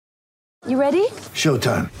You ready?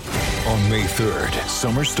 Showtime. On May 3rd,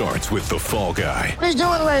 summer starts with The Fall Guy. Let's do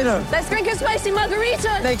it later. Let's drink a spicy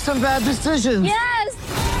margarita. Make some bad decisions.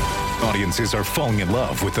 Yes! Audiences are falling in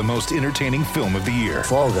love with the most entertaining film of the year.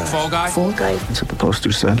 Fall Guy. Fall Guy? Fall Guy. That's what the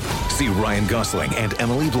poster said. See Ryan Gosling and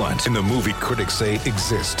Emily Blunt in the movie critics say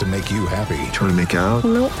exists to make you happy. Trying to make it out?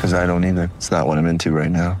 Nope. Because I don't either. It's not what I'm into right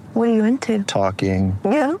now. What are you into? Talking.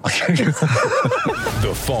 Yeah.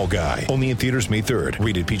 The Fall Guy. Only in theaters May 3rd.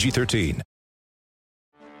 Rated PG-13.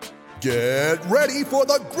 Get ready for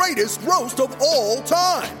the greatest roast of all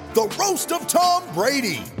time. The Roast of Tom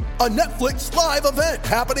Brady. A Netflix live event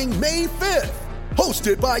happening May 5th.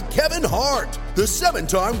 Hosted by Kevin Hart. The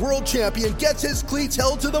 7-time world champion gets his cleats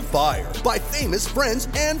held to the fire by famous friends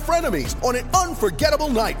and frenemies on an unforgettable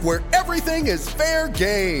night where everything is fair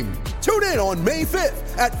game. Tune in on May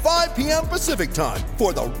 5th at 5 p.m. Pacific time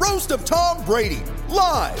for the Roast of Tom Brady.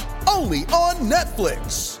 Live only on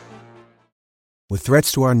Netflix. With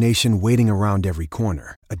threats to our nation waiting around every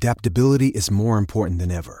corner, adaptability is more important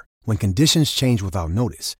than ever. When conditions change without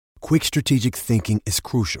notice, quick strategic thinking is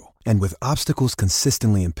crucial. And with obstacles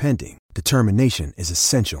consistently impending, determination is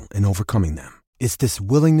essential in overcoming them. It's this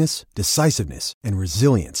willingness, decisiveness, and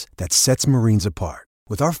resilience that sets Marines apart.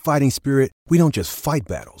 With our fighting spirit, we don't just fight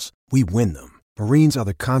battles, we win them. Marines are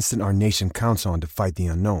the constant our nation counts on to fight the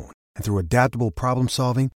unknown. And through adaptable problem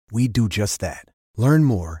solving, we do just that. Learn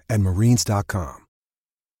more at marines.com.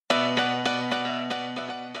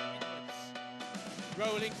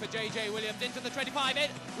 Rolling for J.J. Williams into the 25.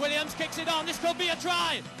 Williams kicks it on. This could be a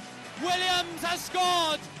try. Williams has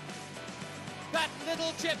scored. That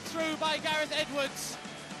little chip through by Gareth Edwards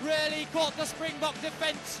really caught the Springbok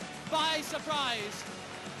defence by surprise.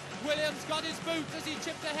 Williams got his boot as he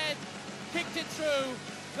chipped ahead, kicked it through.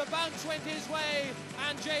 The bounce went his way,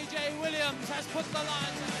 and J.J. Williams has put the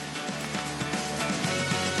Lions.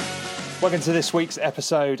 Welcome to this week's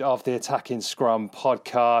episode of the Attacking Scrum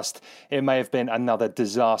podcast. It may have been another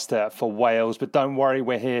disaster for Wales, but don't worry,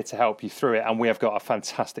 we're here to help you through it, and we have got a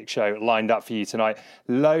fantastic show lined up for you tonight.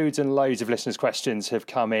 Loads and loads of listeners' questions have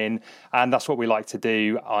come in, and that's what we like to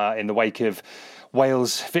do in the wake of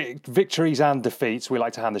Wales' victories and defeats. We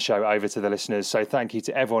like to hand the show over to the listeners, so thank you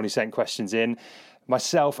to everyone who sent questions in.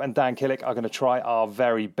 Myself and Dan Killick are going to try our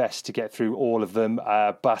very best to get through all of them,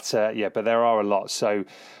 but there are a lot. So,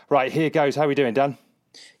 right, here goes. How are we doing, Dan?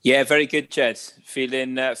 Yeah, very good, Jed.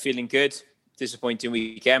 Feeling good. Disappointing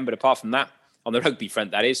weekend, but apart from that, on the rugby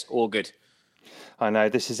front, that is all good. I know,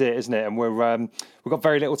 this is it, isn't it? And we've got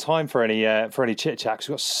very little time for any chit chat because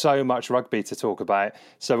we've got so much rugby to talk about.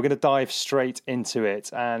 So we're going to dive straight into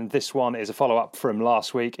it. And this one is a follow up from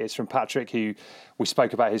last week. It's from Patrick, who we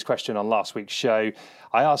spoke about his question on last week's show.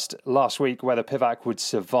 I asked last week whether Pivac would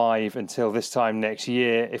survive until this time next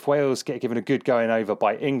year. If Wales get given a good going over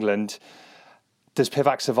by England, does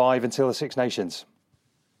Pivac survive until the Six Nations?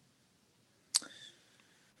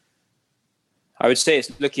 I would say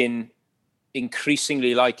it's looking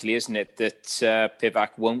increasingly likely, isn't it, that Pivac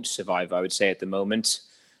won't survive, I would say, at the moment.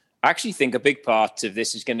 I actually think a big part of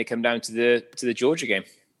this is going to come down to the Georgia game.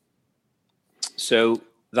 So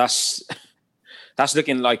that's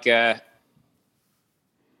looking like it's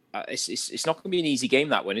not going to be an easy game,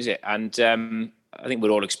 that one, is it? And I think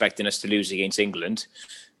we're all expecting us to lose against England,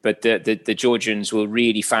 but the Georgians will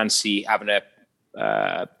really fancy having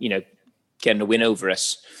getting a win over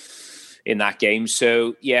us in that game.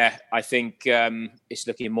 So, yeah, I think it's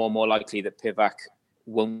looking more and more likely that Pivac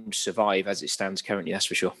won't survive as it stands currently, that's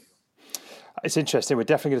for sure. It's interesting. We're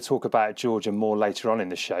definitely going to talk about Georgia more later on in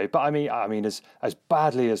the show. But I mean, as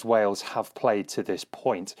badly as Wales have played to this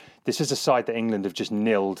point, this is a side that England have just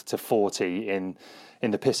nilled to 40 in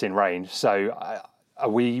the pissing rain. So are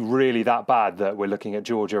we really that bad that we're looking at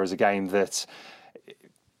Georgia as a game that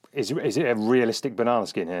is it a realistic banana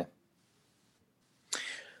skin here?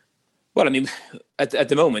 Well, I mean, at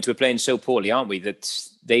the moment we're playing so poorly, aren't we? That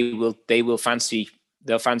they'll fancy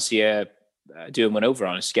doing one over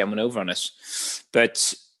on us, getting one over on us.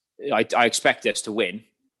 But I expect us to win.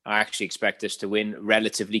 I actually expect us to win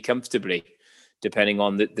relatively comfortably, depending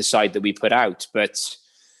on the side that we put out. But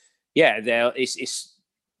yeah,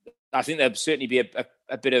 I think there'll certainly be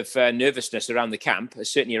a bit of nervousness around the camp,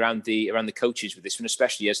 certainly around the coaches with this one,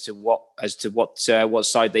 especially as to what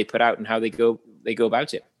side they put out and how they go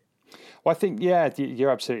about it. Well, I think, yeah,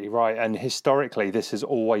 you're absolutely right. And historically, this has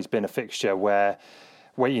always been a fixture where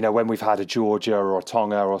when we've had a Georgia or a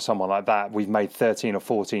Tonga or someone like that, we've made 13 or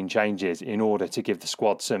 14 changes in order to give the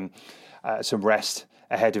squad some rest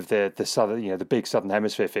ahead of the southern, the big Southern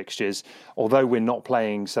Hemisphere fixtures. Although we're not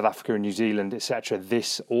playing South Africa and New Zealand, etc.,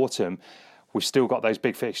 this autumn, we've still got those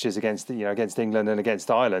big fixtures against England and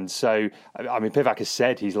against Ireland. So, I mean, Pivac has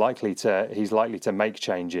said he's likely to make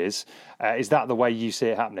changes. Is that the way you see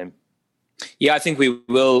it happening? Yeah, I think we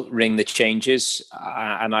will ring the changes,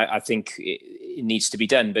 and I think it needs to be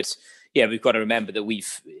done. But yeah, we've got to remember that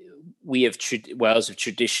Wales have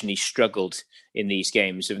traditionally struggled in these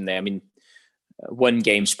games, haven't they? I mean, one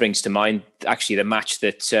game springs to mind. Actually, the match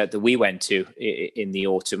that we went to in the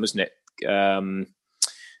autumn, wasn't it?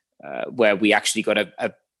 Where we actually got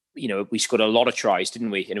we scored a lot of tries, didn't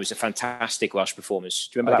we? And it was a fantastic Welsh performance.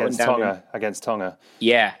 Do you remember against Tonga?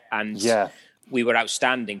 Yeah, and we were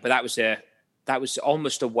outstanding. But that was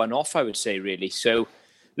almost a one-off, I would say, really. So,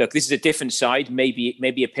 look, this is a different side. Maybe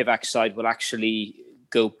a Pivac side will actually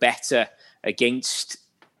go better against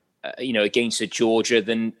a Georgia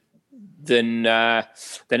than a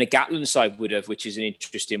Gatland side would have, which is an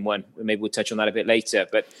interesting one. Maybe we'll touch on that a bit later.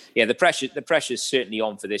 But yeah, the pressure is certainly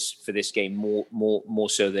on for this game more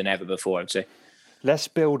so than ever before, I'd say. Let's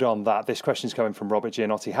build on that. This question is coming from Robert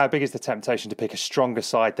Gianotti. How big is the temptation to pick a stronger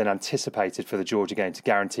side than anticipated for the Georgia game to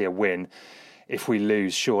guarantee a win? If we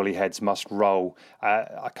lose, surely heads must roll.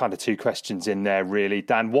 Kind of two questions in there, really.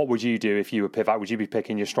 Dan, what would you do if you were Pivac? Would you be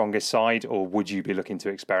picking your strongest side, or would you be looking to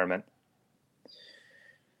experiment?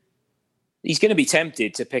 He's going to be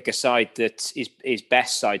tempted to pick a side that is his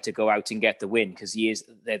best side to go out and get the win, because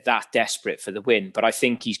they're that desperate for the win. But I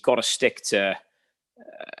think he's got to stick to,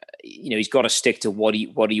 what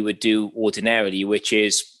he would do ordinarily, which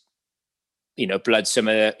is, blood some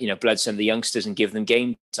of the youngsters and give them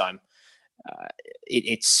game time.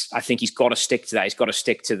 I think he's got to stick to that. He's got to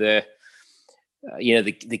stick to the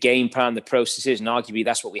game plan, the processes, and arguably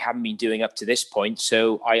that's what we haven't been doing up to this point.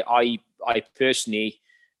 So I personally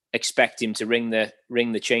expect him to ring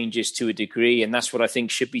the changes to a degree, and that's what I think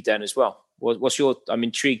should be done as well. I'm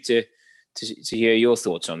intrigued to hear your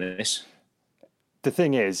thoughts on this. The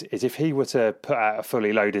thing is if he were to put out a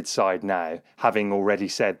fully loaded side now, having already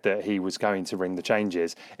said that he was going to ring the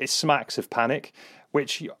changes, it smacks of panic,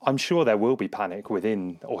 which I'm sure there will be panic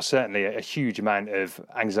within, or certainly a huge amount of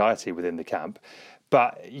anxiety within the camp.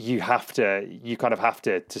 But you kind of have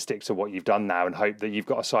to stick to what you've done now and hope that you've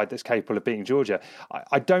got a side that's capable of beating Georgia.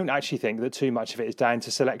 I don't actually think that too much of it is down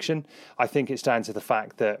to selection. I think it's down to the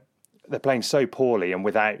fact that they're playing so poorly and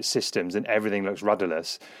without systems, and everything looks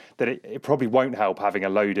rudderless, that it probably won't help having a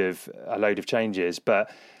load of changes. But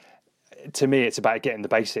to me, it's about getting the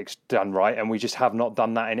basics done right, and we just have not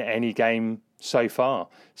done that in any game so far.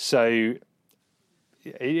 So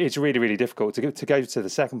it's really, really difficult to go to the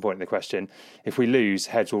second point of the question. If we lose,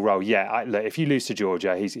 heads will roll. Yeah, if you lose to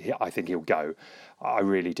Georgia, I think he'll go. I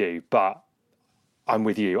really do. But I'm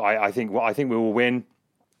with you. I think we will win.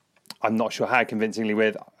 I'm not sure how convincingly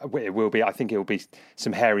it will be. I think it will be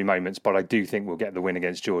some hairy moments, but I do think we'll get the win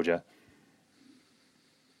against Georgia.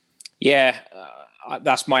 Yeah,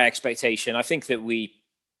 that's my expectation. I think that we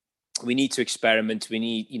need to experiment. We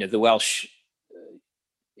need, the Welsh.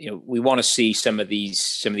 We want to see some of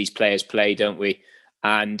these players play, don't we?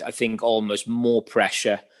 And I think almost more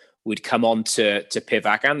pressure would come on to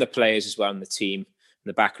Pivac and the players as well, and the team, and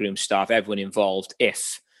the backroom staff, everyone involved,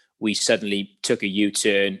 if we suddenly took a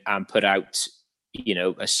U-turn and put out,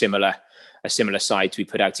 a similar side we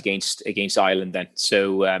put out against Ireland then.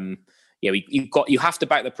 So you have to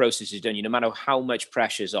back the processes, don't you? No matter how much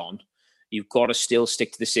pressure's on, you've got to still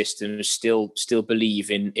stick to the system, still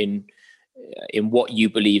believe in what you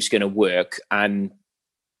believe is going to work, and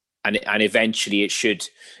eventually it should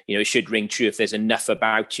ring true if there's enough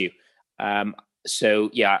about you. I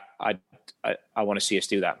want to see us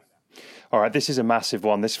do that. All right, this is a massive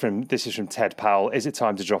one. This is from Ted Powell. Is it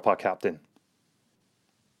time to drop our captain?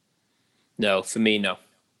 No, for me, no.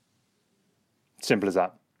 Simple as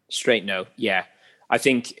that. Straight no. Yeah, I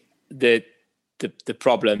think the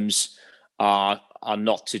problems are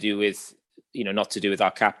not to do with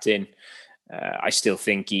our captain. I still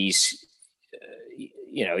think he is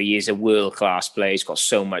a world-class player. He's got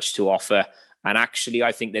so much to offer. And actually,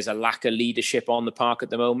 I think there's a lack of leadership on the park at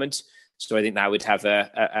the moment. So I think that would have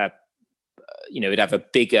a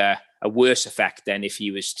worse effect than if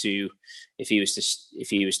he was to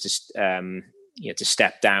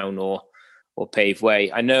step down or pave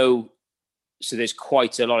way. I know. So there's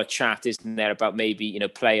quite a lot of chat, isn't there, about maybe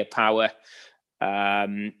player power.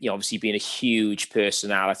 Obviously being a huge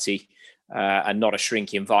personality. And not a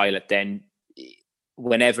shrinking violet, then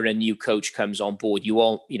whenever a new coach comes on board,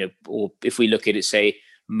 or if we look at it, say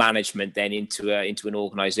management, then into an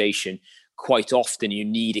organisation, quite often you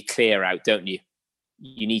need a clear out, don't you?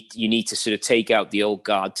 You need to sort of take out the old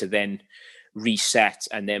guard to then reset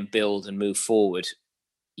and then build and move forward.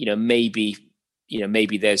 Maybe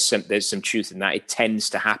maybe there's some truth in that. It tends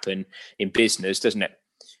to happen in business, doesn't it?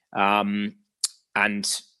 And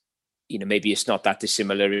maybe it's not that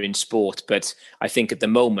dissimilar in sport, but I think at the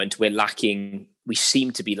moment we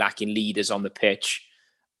seem to be lacking leaders on the pitch,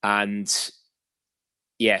 and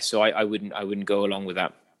so I wouldn't go along with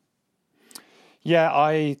that. Yeah,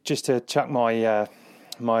 I just to chuck my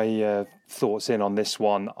thoughts in on this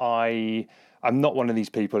one. I'm not one of these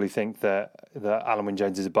people who think that Alan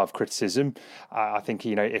Wynne-Jones is above criticism. I think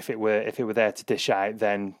if it were there to dish out,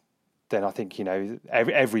 then I think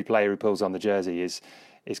every player who pulls on the jersey is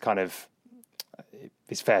kind of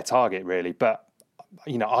is fair target really. But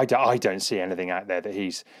I don't see anything out there that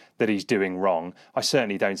he's doing wrong. I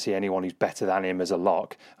certainly don't see anyone who's better than him as a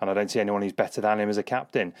lock, and I don't see anyone who's better than him as a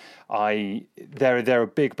captain. There are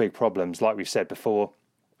big problems, like we've said before.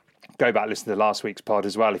 Go back, listen to last week's pod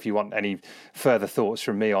as well if you want any further thoughts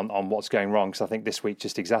from me on what's going wrong, because I think this week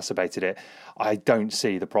just exacerbated it. I don't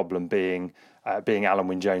see the problem being Alan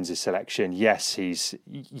Wynne-Jones' selection. Yes, he's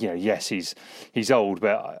old,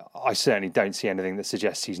 but I certainly don't see anything that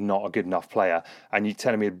suggests he's not a good enough player. And you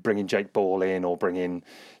telling me bringing Jake Ball in or bringing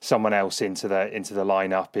someone else into the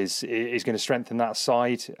lineup is going to strengthen that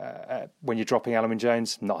side when you're dropping Alan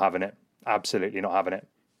Wynne-Jones? Not having it. Absolutely not having it.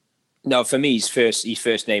 No, for me, he's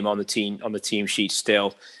first name on the team sheet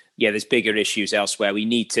still. Yeah, there's bigger issues elsewhere. We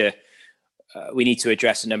need to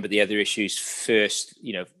address a number of the other issues first.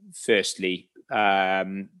 Firstly,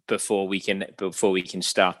 before we can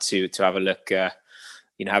start to have a look. Have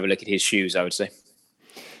a look at his shoes, I would say.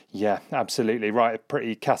 Yeah, absolutely right. A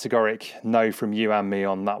pretty categoric no from you and me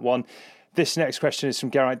on that one. This next question is from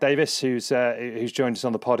Geraint Davis, who's joined us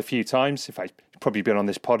on the pod a few times. In fact, probably been on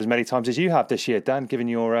this pod as many times as you have this year, Dan, given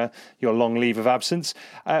your long leave of absence.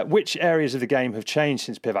 Which areas of the game have changed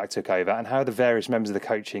since Pivac took over, and how are the various members of the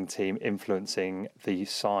coaching team influencing the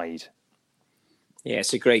side? Yeah,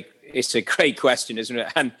 it's a great question, isn't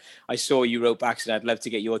it? And I saw you wrote back, and I'd love to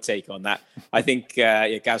get your take on that. I think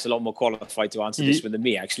Gav's a lot more qualified to answer this one than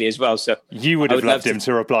me, actually, as well. So you would have loved him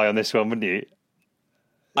to reply on this one, wouldn't you?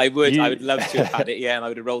 I would love to have had it, and I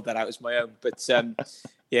would have rolled that out as my own. But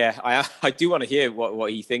I do want to hear what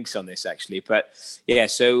he thinks on this, actually. But yeah,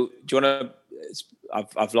 so do you want to?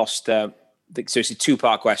 I've lost. So it's a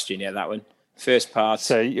two-part question. Yeah, that one. First part.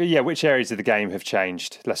 So yeah, which areas of the game have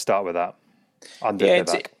changed? Let's start with that.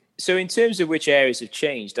 So in terms of which areas have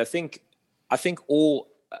changed, I think all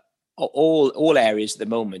areas at the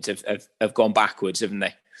moment have gone backwards, haven't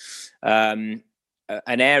they? An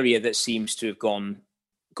area that seems to have gone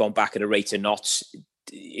back at a rate of knots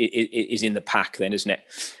is in the pack then, isn't it?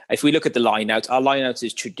 If we look at the line out, our line out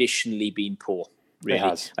has traditionally been poor. Really, it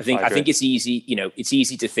has. I think it's easy. It's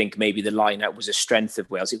easy to think maybe the line out was a strength of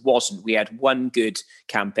Wales. It wasn't. We had one good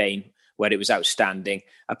campaign where it was outstanding.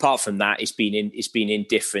 Apart from that, it's been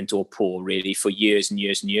indifferent or poor really for years and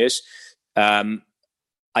years and years.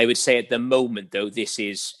 I would say at the moment though, this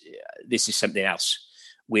is something else.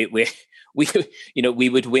 We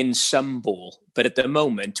would win some ball, but at the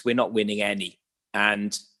moment we're not winning any.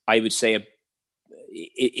 And I would say,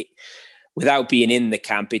 without being in the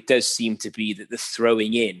camp, it does seem to be that the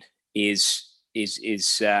throwing in is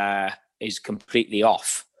completely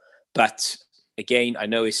off. But again, I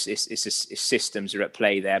know it's systems are at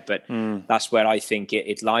play there, but that's where I think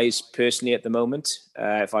it lies personally at the moment.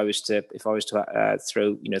 If I was to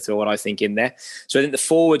throw what I think in there, so I think the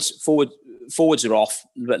forwards are off,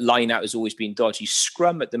 but line out has always been dodgy.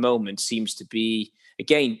 Scrum at the moment seems to be,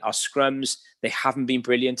 again, our scrums, they haven't been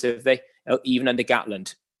brilliant, have they? Even under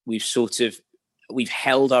Gatland, we've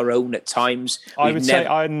held our own at times. No.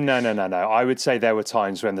 I would say there were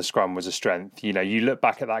times when the scrum was a strength. You look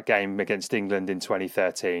back at that game against England in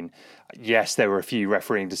 2013. Yes, there were a few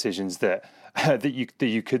refereeing decisions that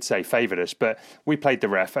you could say favoured us, but we played the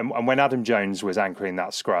ref. And when Adam Jones was anchoring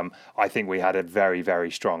that scrum, I think we had a very,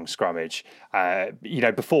 very strong scrummage.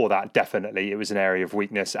 Before that, definitely it was an area of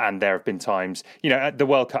weakness. And there have been times, at the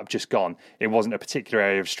World Cup just gone, it wasn't a particular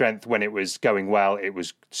area of strength. When it was going well, it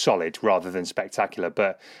was solid rather than spectacular.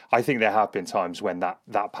 But I think there have been times when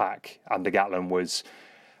that pack under Gatland was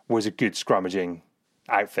a good scrummaging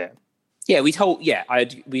outfit. Yeah, we'd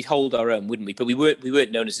hold our own, wouldn't we? But we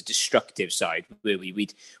weren't known as a destructive side, were we?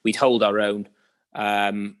 We'd hold our own.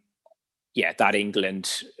 That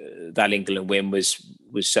England win was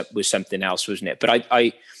something else, wasn't it? But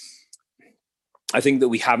I think that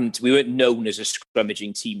we weren't known as a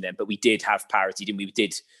scrummaging team then, but we did have parity, didn't we?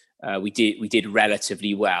 We did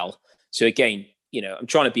relatively well. So again, I'm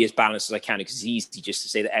trying to be as balanced as I can, because it's easy just to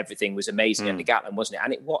say that everything was amazing under Gatland, wasn't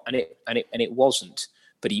it? And it wasn't.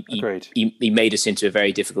 But he made us into a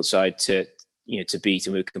very difficult side to to be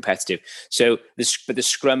to move competitive. So but the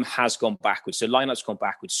scrum has gone backwards. So lineup's gone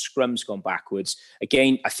backwards, scrum's gone backwards.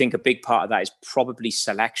 Again, I think a big part of that is probably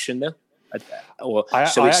selection, though. I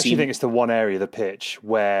actually think it's the one area of the pitch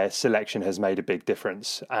where selection has made a big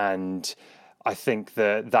difference, and I think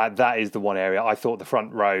that is the one area. I thought the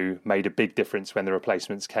front row made a big difference when the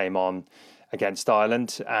replacements came on against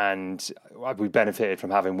Ireland, and we benefited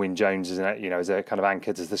from having Wyn Jones as a kind of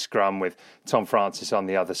anchor to the scrum with Tom Francis on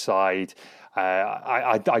the other side.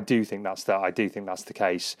 I do think that's the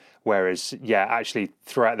case. Whereas, actually,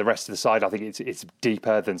 throughout the rest of the side, I think it's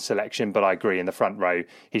deeper than selection. But I agree, in the front row,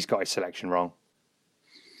 he's got his selection wrong.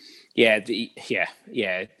 Yeah.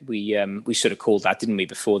 We sort of called that, didn't we,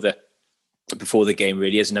 before the game?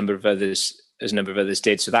 Really, as a number of others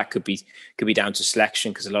did. So that could be down to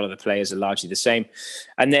selection, because a lot of the players are largely the same.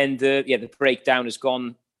 And then the breakdown has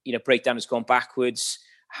gone. Breakdown has gone backwards.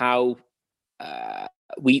 How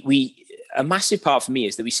a massive part for me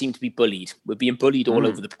is that we seem to be bullied. We're being bullied all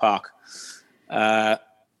over the park.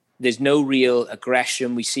 There's no real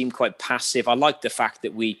aggression. We seem quite passive. I like the fact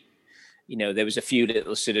that there was a few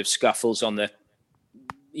little sort of scuffles on at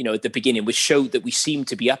the beginning, which showed that we seemed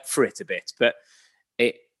to be up for it a bit. But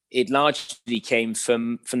it largely came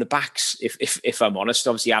from the backs, if I'm honest.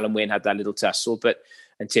 Obviously, Alan Wynne had that little tussle,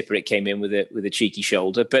 and Tipuric came in with a cheeky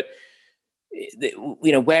shoulder. But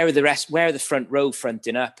where are the rest? Where are the front row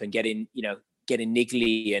fronting up and getting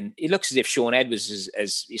niggly? And it looks as if Sean Edwards,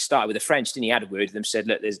 as he started with the French, didn't he? Had a word with them, said,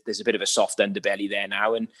 look, there's a bit of a soft underbelly there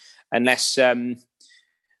now, and let's throw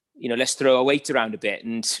our weight around a bit.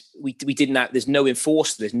 And we didn't have. There's no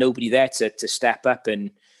enforcer. There's nobody there to step up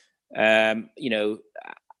and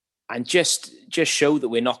and just show that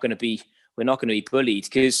we're not going to be bullied.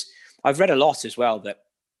 Because I've read a lot as well that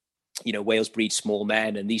Wales breed small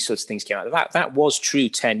men and these sorts of things came out. That was true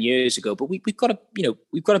 10 years ago, but we've got a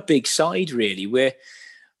big side, really, where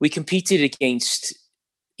we competed against,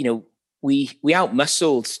 we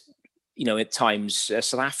outmuscled, at times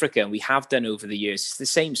South Africa, and we have done over the years. It's the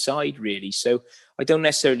same side, really. So I don't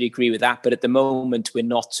necessarily agree with that, but at the moment we're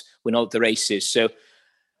not at the races. So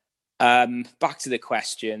back to the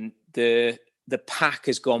question, the pack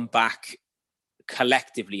has gone back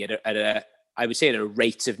collectively I would say at a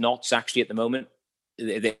rate of knots, actually, at the moment.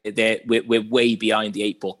 We're way behind the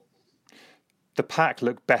 8 ball. The pack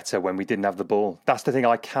looked better when we didn't have the ball. That's the thing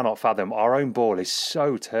I cannot fathom. Our own ball is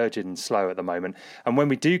so turgid and slow at the moment. And when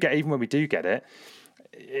we do get it,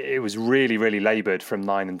 it was really, really laboured from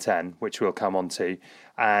 9 and 10, which we'll come on to.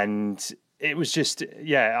 And it was just,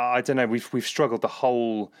 I don't know, we've struggled the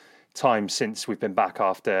whole time since we've been back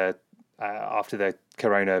after the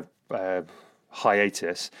Corona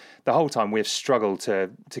hiatus. The whole time we've struggled to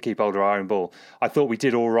keep hold of our own ball. I thought we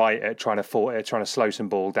did all right at trying to slow some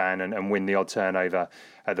ball down and win the odd turnover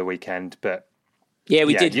at the weekend, but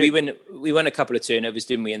we did. We won a couple of turnovers,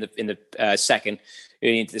 didn't we? In the second,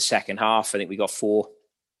 early into the second half, I think we got 4.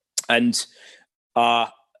 And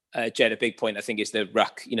Jed, a big point I think is the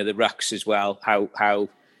ruck. The rucks as well. How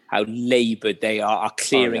laboured they are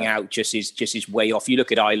clearing out just is way off. You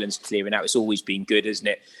look at Ireland's clearing out; it's always been good, isn't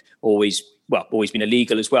it? Always been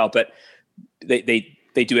illegal as well, but they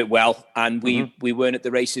do it well, and we weren't at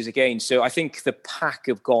the races again. So I think the pack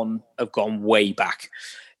have gone way back.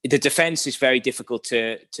 The defence is very difficult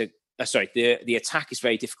the attack is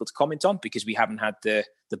very difficult to comment on, because we haven't had the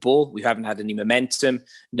ball, we haven't had any momentum.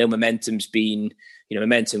 No momentum's been,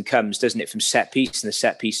 momentum comes, doesn't it, from set piece, and the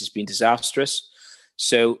set piece has been disastrous.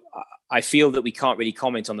 So I feel that we can't really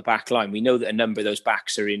comment on the back line. We know that a number of those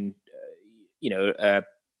backs are in,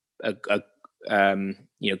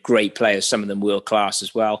 great players, some of them world class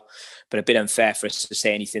as well, but a bit unfair for us to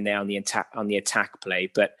say anything there on the attack play.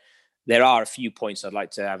 But there are a few points I'd like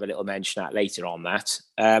to have a little mention at later on that.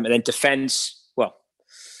 And then defence,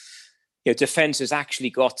 defence has actually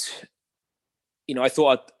got, I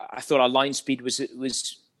thought our line speed was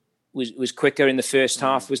quicker in the first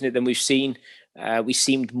half, wasn't it, than we've seen. We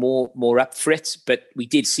seemed more up for it, but we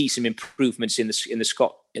did see some improvements in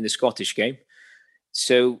the Scottish game.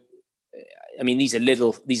 So, I mean, these are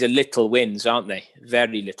little wins, aren't they?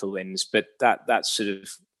 Very little wins, but that's sort of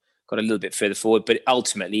got a little bit further forward. But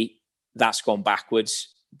ultimately, that's gone backwards.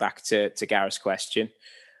 Back to Gareth's question,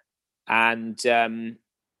 and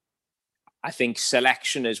I think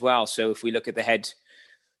selection as well. So if we look at the head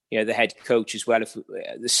coach as well, if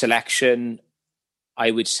the selection,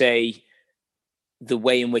 I would say the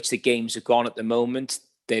way in which the games have gone at the moment,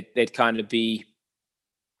 they'd kind of be,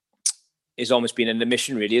 is almost been an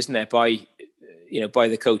admission, really, isn't there, by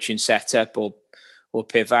the coaching setup or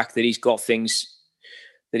Pivac, that he's got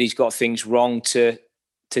things wrong to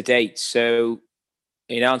date. So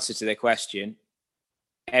in answer to their question,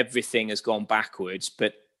 everything has gone backwards,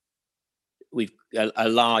 but we've a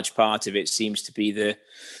large part of it seems to be the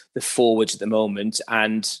forwards at the moment,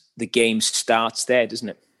 and the game starts there, doesn't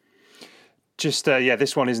it? Just,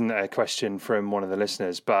 this one isn't a question from one of the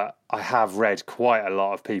listeners, but I have read quite a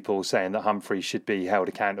lot of people saying that Humphrey should be held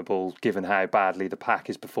accountable given how badly the pack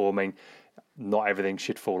is performing. Not everything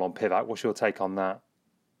should fall on Pivac. What's your take on that?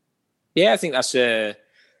 Yeah, I think that's a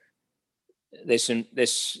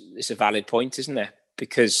valid point, isn't there?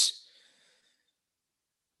 Because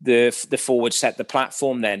the forward set the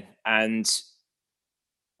platform then, and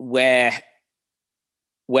where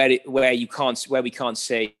we can't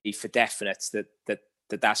say for definite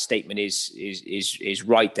that statement is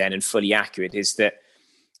right then and fully accurate, is that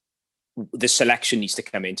the selection needs to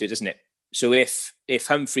come into it, doesn't it? So if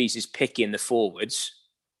Humphreys is picking the forwards,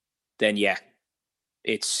 then yeah,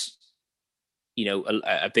 it's, you know,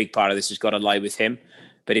 a big part of this has got to lie with him.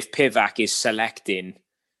 But if Pivac is selecting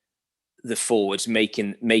the forwards,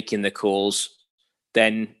 making the calls,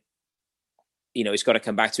 then, you know, it's got to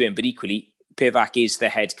come back to him. But equally, Pivac is the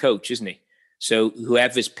head coach, isn't he? So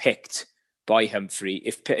whoever's picked by Humphrey,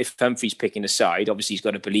 if Humphrey's picking a side, obviously he's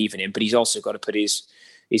got to believe in him, but he's also got to put his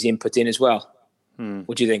input in as well.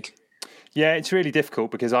 What do you think? Yeah, it's really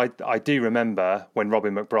difficult because I do remember when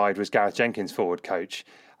Robin McBride was Gareth Jenkins' forward coach,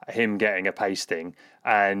 him getting a pasting,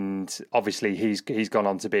 and obviously he's gone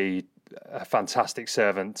on to be a fantastic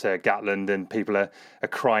servant to Gatland, and people are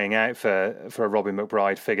crying out for a Robin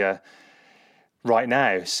McBride figure right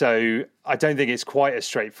now. So I don't think it's quite as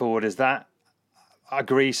straightforward as that. I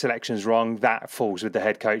agree, selection's wrong. That falls with the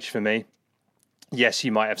head coach for me. Yes,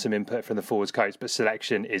 you might have some input from the forwards coach, but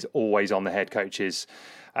selection is always on the head coach's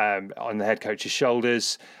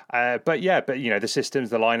shoulders. But you know, the systems,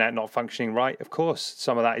 the line out not functioning right, of course,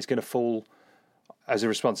 some of that is going to fall as a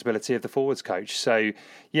responsibility of the forwards coach. So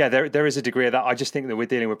yeah, there is a degree of that. I just think that we're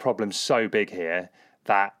dealing with problems so big here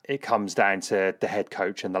that it comes down to the head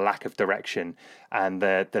coach and the lack of direction and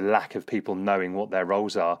the lack of people knowing what their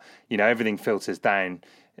roles are. You know, everything filters down.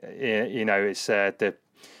 You know, it's the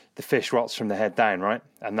fish rots from the head down, right?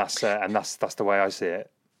 And that's the way I see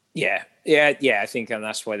it. Yeah. I think, and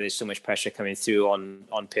that's why there's so much pressure coming through on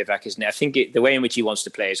Pivac, isn't it? I think the way in which he wants to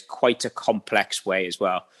play is quite a complex way as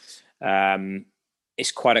well.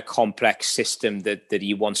 It's quite a complex system that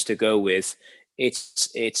he wants to go with.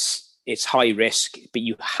 It's high risk, but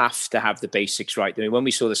you have to have the basics right. I mean, when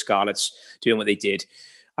we saw the Scarlets doing what they did,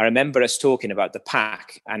 I remember us talking about the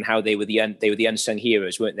pack and how they were the unsung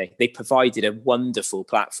heroes, weren't they? They provided a wonderful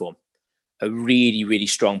platform, a really, really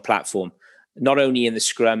strong platform, not only in the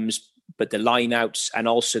scrums, but the lineouts, and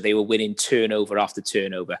also they were winning turnover after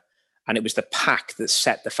turnover. And it was the pack that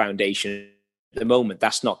set the foundation. At the moment,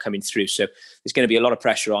 that's not coming through. So there's going to be a lot of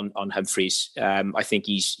pressure on Humphreys. I think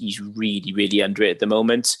he's really, really under it at the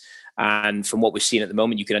moment. And from what we're seeing at the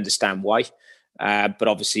moment, you can understand why. But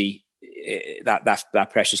obviously, that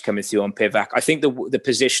pressure is coming through on Pivac. I think the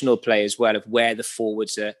positional play as well of where the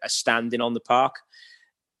forwards are standing on the park,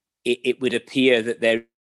 it would appear that they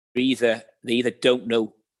either don't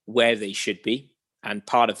know where they should be, and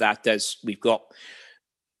part of that does we've got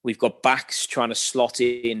backs trying to slot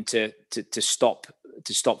in to stop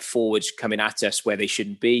forwards coming at us where they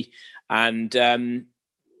shouldn't be, and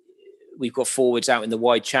we've got forwards out in the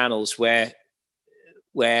wide channels where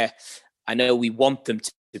I know we want them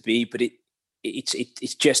to be, but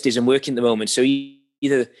it just isn't working at the moment. So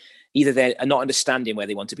either they're not understanding where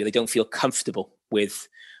they want to be, they don't feel comfortable with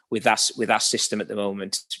that system at the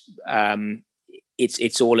moment.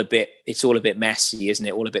 It's all a bit messy, isn't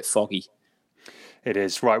it? All a bit foggy. It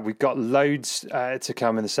is. Right, we've got loads to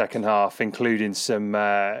come in the second half, including some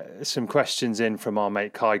questions in from our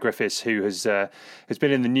mate Kai Griffiths, who has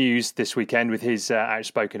been in the news this weekend with his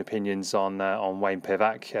outspoken opinions on Wayne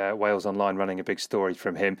Pivac. Wales Online running a big story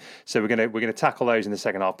from him. So we're gonna tackle those in the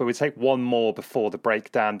second half, but we'll take one more before the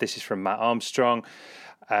breakdown. This is from Matt Armstrong.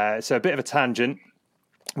 So a bit of a tangent,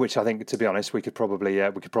 which I think, to be honest, we could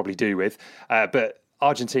probably do with. But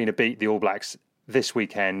Argentina beat the All Blacks this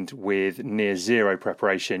weekend with near zero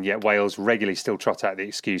preparation, yet Wales regularly still trot out the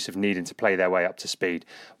excuse of needing to play their way up to speed.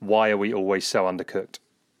 Why are we always so undercooked?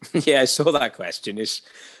 Yeah, I saw that question. It's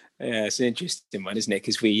an interesting one, isn't it?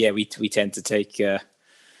 Because we tend to take 3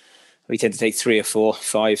 or 4,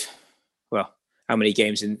 5. Well, how many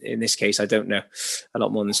games in this case? I don't know. A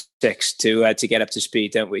lot more than 6 to get up to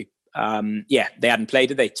speed, don't we? They hadn't played,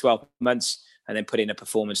 did they? 12 months, and then put in a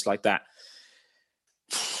performance like that.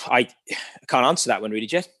 I can't answer that one really,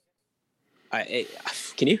 Jet.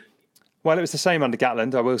 Can you? Well, it was the same under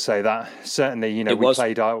Gatland, I will say that. Certainly, you know, we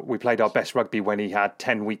played our best rugby when he had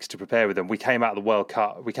 10 weeks to prepare with them. We came out of the World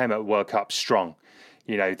Cup strong.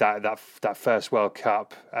 You know, that first World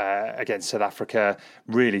Cup against South Africa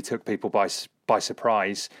really took people by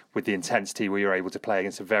surprise with the intensity we were able to play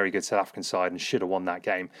against a very good South African side and should have won that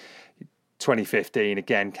game. 2015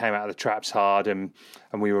 again came out of the traps hard, and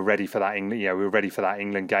we were ready for that England. You know, we were ready for that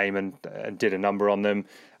England game and did a number on them.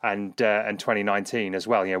 And 2019 as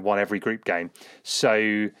well. You know, won every group game.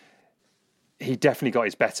 So he definitely got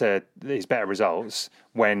his better results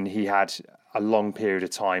when he had a long period of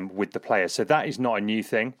time with the players. So that is not a new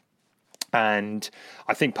thing. And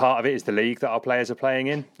I think part of it is the league that our players are playing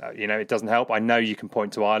in. You know, it doesn't help. I know you can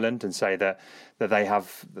point to Ireland and say that they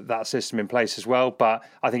have that system in place as well, but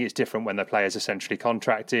I think it's different when the players are centrally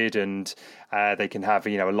contracted and they can have,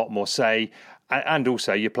 you know, a lot more say. And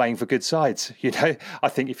also, you're playing for good sides. You know, I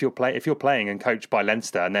think if you're playing and coached by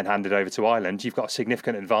Leinster and then handed over to Ireland, you've got a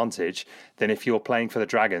significant advantage than if you're playing for the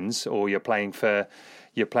Dragons or you're playing for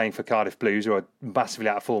Cardiff Blues or massively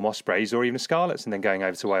out of form Ospreys or even Scarlets and then going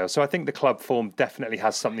over to Wales. So I think the club form definitely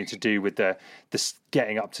has something to do with the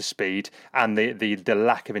getting up to speed and the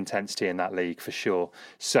lack of intensity in that league for sure.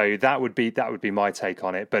 So that would be my take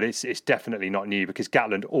on it. But it's definitely not new because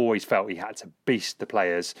Gatland always felt he had to beast the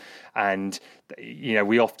players, and you know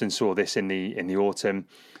we often saw this in the autumn.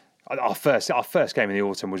 Our first game in the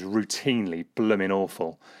autumn was routinely blooming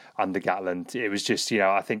awful under Gatland. It was just, you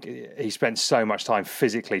know, I think he spent so much time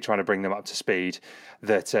physically trying to bring them up to speed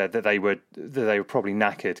that they were probably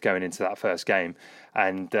knackered going into that first game.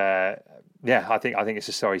 And I think it's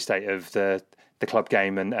a sorry state of the club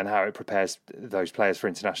game and how it prepares those players for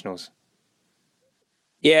internationals.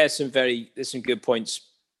 Yeah, there's some good points.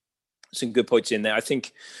 Some good points in there. I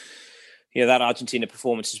think, you know, that Argentina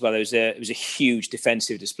performance as well, it was a huge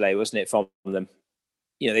defensive display, wasn't it, from them?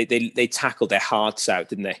 You know, they tackled their hearts out,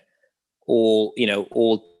 didn't they? All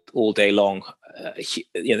day long. You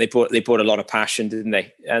know, they brought a lot of passion, didn't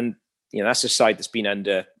they? And you know, that's a side that's been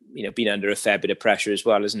under a fair bit of pressure as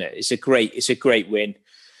well, isn't it? It's a great win.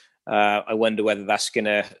 I wonder whether that's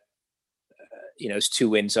gonna, it's 2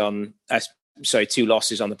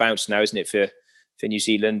 losses on the bounce now, isn't it, for New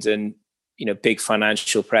Zealand, and you know, big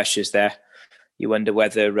financial pressures there. You wonder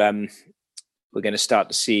whether we're going to start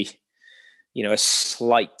to see, you know, a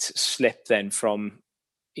slight slip then from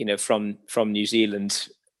New Zealand.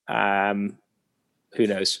 Who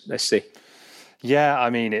knows? Let's see. Yeah, I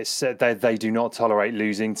mean, it's they do not tolerate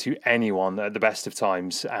losing to anyone at the best of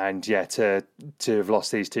times, and yeah, to have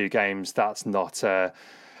lost these 2 games, that's not.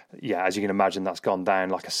 As you can imagine, that's gone down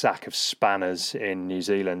like a sack of spanners in New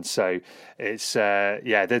Zealand. So it's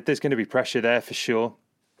there's going to be pressure there for sure.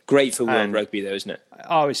 Great for World Rugby, though, isn't it?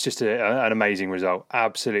 Oh, it's just an amazing result.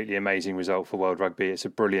 Absolutely amazing result for World Rugby. It's a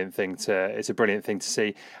brilliant thing to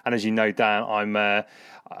see. And as you know, Dan, I'm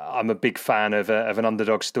a big fan of an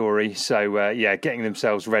underdog story. So getting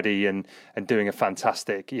themselves ready and doing a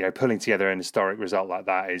fantastic, you know, pulling together an historic result like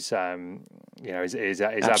that is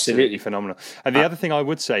absolutely phenomenal. And the other thing I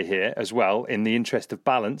would say here as well, in the interest of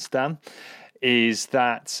balance, Dan, is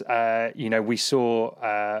that, we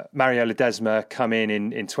saw Mario Ledesma come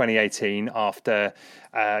in 2018 after,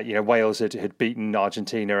 Wales had beaten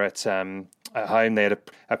Argentina at home. They had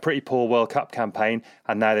a pretty poor World Cup campaign,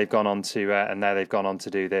 and now they've gone on to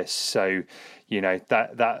do this. So, you know,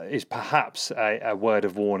 that is perhaps a word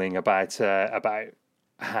of warning about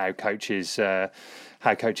how coaches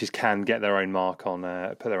can get their own mark on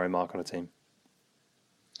put their own mark on a team.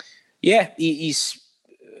 Yeah,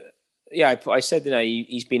 I said that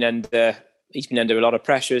he's been under a lot of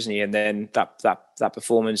pressure, hasn't he? And then that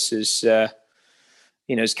performance has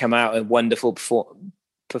come out, a wonderful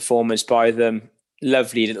performance by them.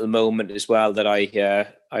 Lovely little moment as well that I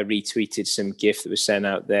retweeted some GIF that was sent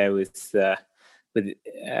out there with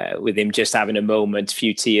him just having a moment.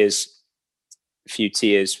 Few tears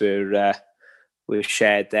were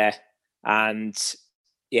shared there, and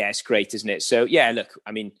yeah, it's great, isn't it? So yeah, look,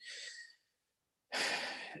 I mean,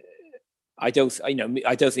 I don't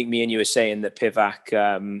think me and you are saying that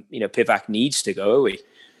Pivac needs to go, are we?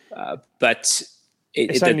 But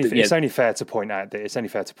it's only fair to point out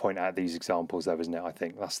these examples, though, isn't it? I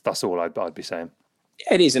think that's all I'd be saying.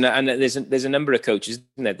 Yeah, it is, and there's a number of coaches,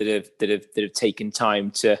 isn't there, that have taken time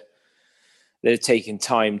to,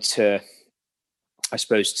 I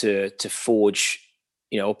suppose, to forge,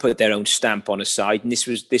 or put their own stamp on a side. And this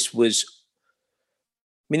was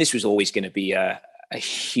always going to be a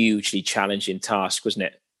hugely challenging task, wasn't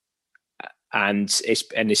it? And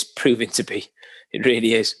it's proven to be. It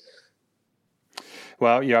really is.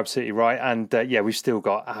 Well, you're absolutely right. And we've still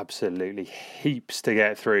got absolutely heaps to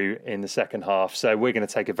get through in the second half. So we're going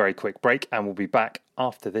to take a very quick break, and we'll be back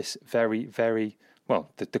after this very, very,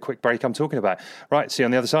 the quick break I'm talking about. Right, see you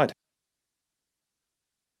on the other side.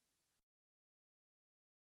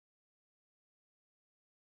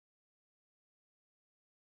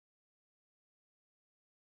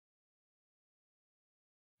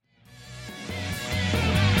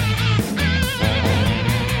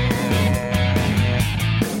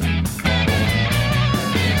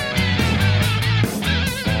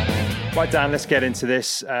 Right, Dan, let's get into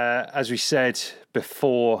this. As we said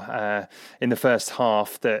before in the first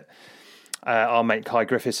half, that our mate Kai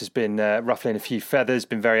Griffiths has been ruffling a few feathers,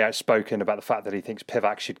 been very outspoken about the fact that he thinks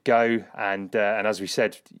Pivac should go. And as we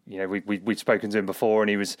said, we'd spoken to him before, and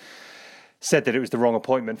he said that it was the wrong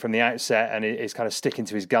appointment from the outset, and is kind of sticking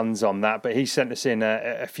to his guns on that. But he sent us in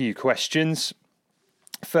a few questions.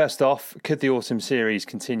 First off, could the autumn series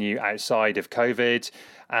continue outside of COVID?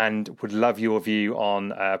 And would love your view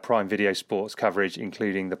on Prime Video sports coverage,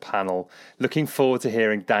 including the panel. Looking forward to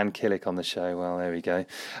hearing Dan Killick on the show. Well, there we go.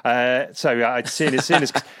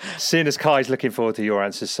 Seeing as Kai's looking forward to your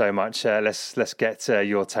answers so much, let's get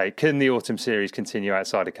your take. Can the autumn series continue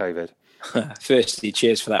outside of COVID? Firstly,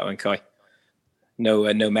 cheers for that one, Kai.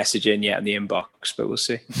 No message in yet in the inbox, but we'll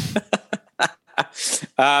see.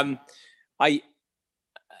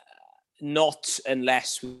 Not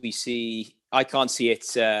unless we see. I can't see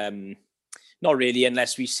it. Not really,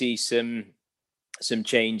 unless we see some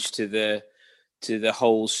change to the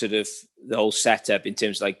whole sort of the whole setup in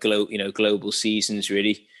terms of like global seasons.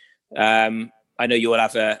 Really, I know you'll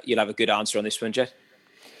have a good answer on this one, Jed.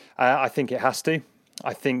 I think it has to.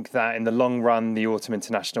 I think that in the long run, the autumn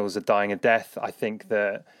internationals are dying a death. I think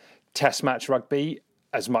that Test match rugby,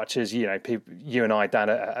 as much as you and I, Dan,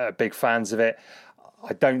 are big fans of it,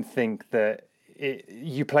 I don't think that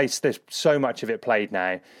there's so much of it played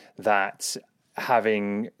now that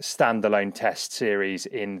having standalone Test series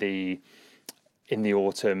in the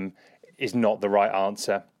autumn is not the right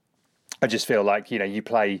answer. I just feel like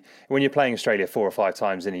when you're playing Australia 4 or 5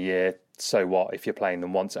 times in a year. So what if you're playing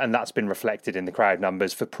them once? And that's been reflected in the crowd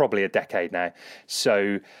numbers for probably a decade now.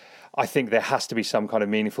 So I think there has to be some kind of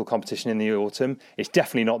meaningful competition in the autumn. It's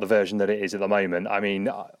definitely not the version that it is at the moment. I mean,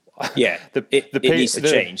 yeah, it needs to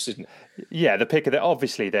change, doesn't it? Yeah, the pick of it.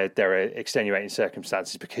 Obviously, there are extenuating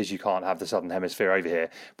circumstances because you can't have the Southern Hemisphere over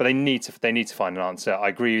here. But they need to find an answer. I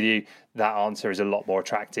agree with you. That answer is a lot more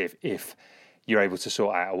attractive if you're able to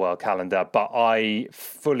sort out a world calendar. But I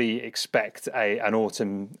fully expect an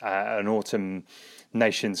autumn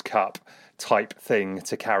Nations Cup type thing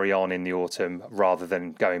to carry on in the autumn rather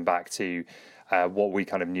than going back to what we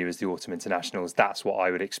kind of knew as the autumn internationals. That's what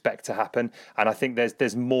I would expect to happen. And I think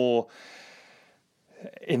there's more.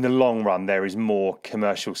 In the long run, there is more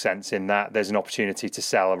commercial sense in that. There's an opportunity to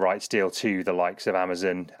sell a rights deal to the likes of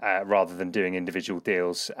Amazon rather than doing individual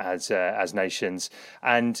deals as nations.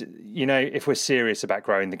 And if we're serious about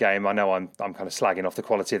growing the game, I know I'm kind of slagging off the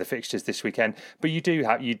quality of the fixtures this weekend, but you do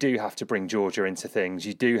have to bring Georgia into things.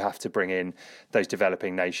 You do have to bring in those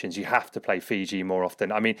developing nations. You have to play Fiji more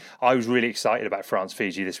often. I mean, I was really excited about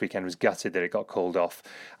France-Fiji this weekend. Was gutted that it got called off.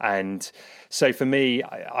 And so for me,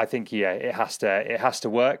 I think it has to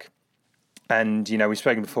work. And we've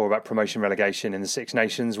spoken before about promotion relegation in the Six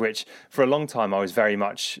Nations, which for a long time I was very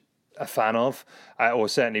much a fan of, or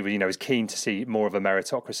certainly was keen to see more of a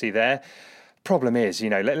meritocracy there. Problem is,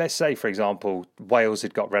 let's say for example Wales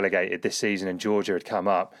had got relegated this season and Georgia had come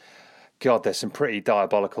up. God, there's some pretty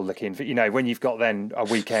diabolical looking. When you've got then a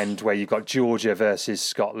weekend where you've got Georgia versus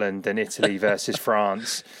Scotland and Italy versus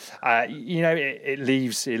France, it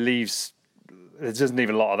leaves. There doesn't leave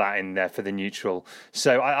a lot of that in there for the neutral.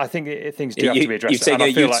 So I think things do have to be addressed. You've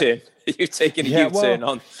taken a U-turn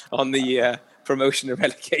on the promotion and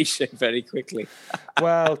relegation very quickly.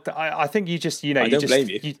 Well, I think you just, I don't blame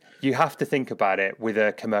you. You have to think about it with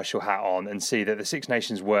a commercial hat on and see that the Six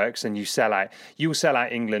Nations works, and you'll sell out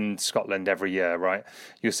England, Scotland every year, right?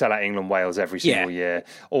 You'll sell out England, Wales every single year.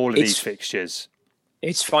 All of these fixtures.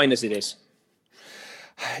 It's fine as it is.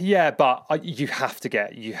 Yeah, but you have to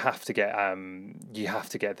get the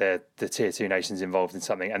tier 2 nations involved in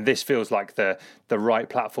something, and this feels like the right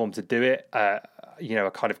platform to do it. A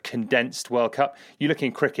kind of condensed World Cup. You look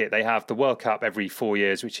in cricket; they have the World Cup every 4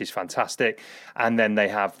 years, which is fantastic, and then they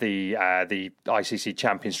have the ICC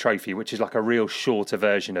Champions Trophy, which is like a real shorter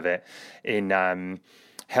version of it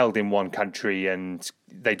held in one country, and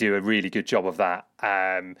they do a really good job of that.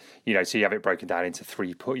 So you have it broken down into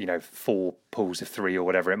 4 pools of 3 or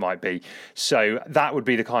whatever it might be. So that would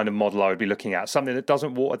be the kind of model I would be looking at. Something that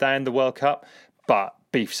doesn't water down the World Cup, but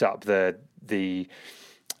beefs up the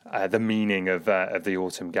meaning of the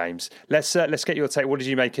autumn games. Let's get your take. What did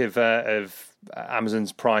you make of Amazon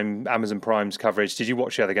Prime's coverage? Did you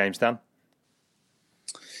watch the other games, Dan?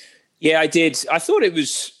 Yeah, I did. I thought it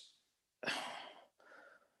was.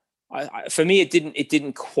 For me, it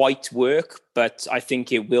didn't quite work, but I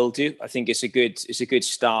think it will do. I think it's a good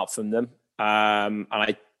start from them, and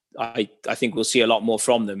I think we'll see a lot more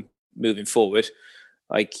from them moving forward.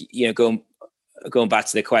 Like going back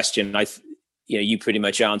to the question, you pretty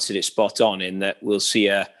much answered it spot on in that we'll see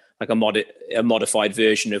a a modified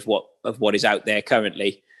version of what is out there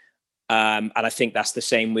currently. And I think that's the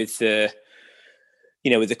same with the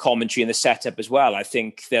commentary and the setup as well. I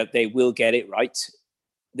think that they will get it right.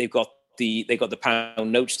 They got the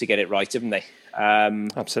pound notes to get it right, haven't they?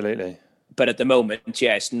 Absolutely. But at the moment,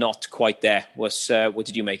 it's not quite there. What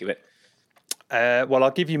did you make of it? Well,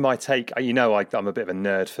 I'll give you my take. I'm a bit of a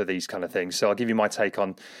nerd for these kind of things, so I'll give you my take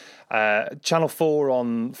on Channel 4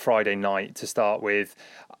 on Friday night to start with.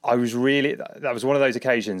 That was one of those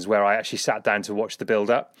occasions where I actually sat down to watch the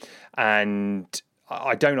build-up, and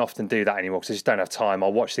I don't often do that anymore because I just don't have time.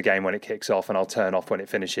 I'll watch the game when it kicks off and I'll turn off when it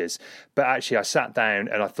finishes. But actually, I sat down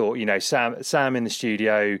and I thought, Sam in the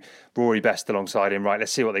studio, Rory Best alongside him. Right,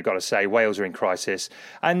 let's see what they've got to say. Wales are in crisis,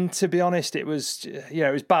 and to be honest, it was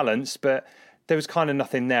balanced, but there was kind of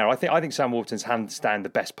nothing there. I think Sam Warburton's hands down the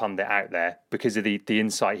best pundit out there because of the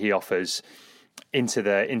insight he offers into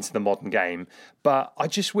the modern game. But I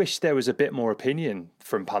just wish there was a bit more opinion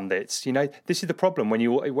from pundits. This is the problem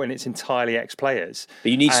when it's entirely ex-players.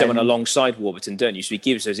 But you need someone alongside Warburton, don't you? So he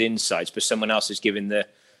gives those insights, but someone else is giving the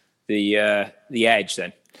edge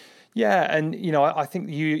then. Yeah, and I think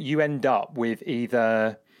you end up with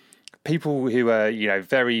either people who are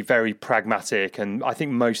very, very pragmatic, and I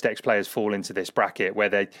think most ex-players fall into this bracket where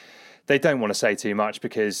they don't want to say too much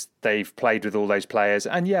because they've played with all those players.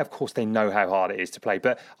 And yeah, of course, they know how hard it is to play.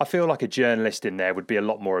 But I feel like a journalist in there would be a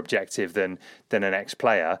lot more objective than an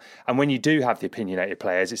ex-player. And when you do have the opinionated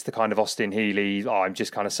players, it's the kind of Austin Healey, I'm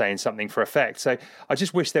just kind of saying something for effect. So I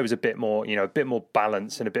just wish there was a bit more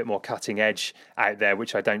balance and a bit more cutting edge out there,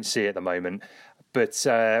 which I don't see at the moment. But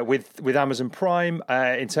with Amazon Prime,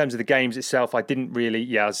 in terms of the games itself, I didn't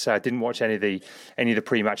really, I didn't watch any of the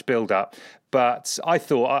pre-match build-up. But I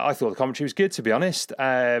thought the commentary was good, to be honest.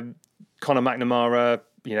 Conor McNamara,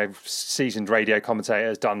 seasoned radio commentator,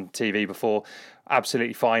 has done TV before,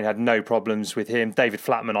 absolutely fine, had no problems with him. David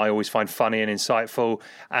Flatman, I always find funny and insightful,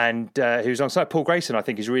 and who's on site. Paul Grayson, I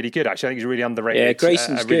think, is really good. Actually, I think he's a really underrated. Yeah,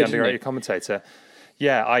 Grayson's really good, underrated commentator.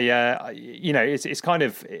 Yeah, it's kind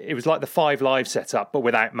of, it was like the 5 Live setup, but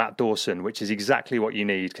without Matt Dawson, which is exactly what you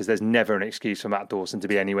need because there's never an excuse for Matt Dawson to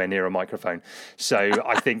be anywhere near a microphone. So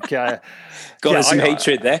I think got some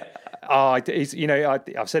hatred there. I've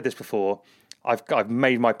said this before. I've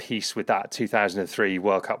made my peace with that 2003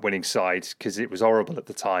 World Cup winning side because it was horrible at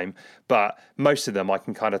the time. But most of them I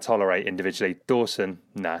can kind of tolerate individually. Dawson,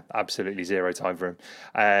 nah, absolutely zero time for him.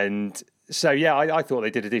 And so yeah, I thought they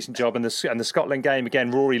did a decent job. And the Scotland game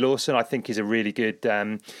again, Rory Lawson, I think is a really good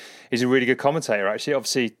commentator. Actually,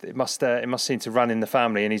 obviously it must seem to run in the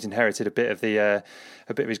family, and he's inherited a bit of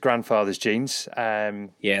his grandfather's genes.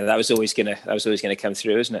 That was always gonna come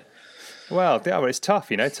through, isn't it? Well, it's tough,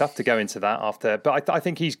 tough to go into that after. But I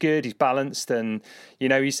think he's good, he's balanced, and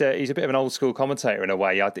he's a bit of an old school commentator in a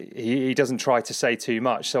way. He doesn't try to say too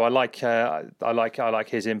much, so I like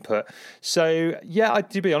his input. So yeah,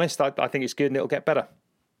 to be honest, I think it's good and it'll get better.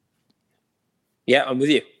 Yeah, I'm with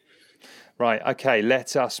you. Right, okay,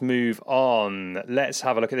 let us move on. Let's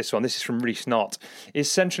have a look at this one. This is from Reece Knott. Is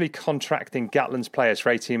centrally contracting Gatland's players for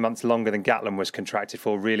 18 months longer than Gatland was contracted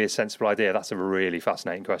for really a sensible idea? That's a really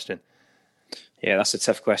fascinating question. Yeah, that's a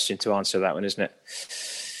tough question to answer, that one, isn't it?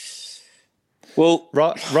 Well,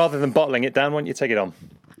 rather than bottling it down, why don't you take it on?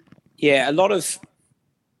 Yeah,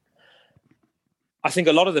 I think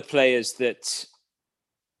a lot of the players that,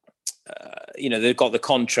 they've got the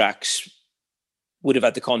contracts would have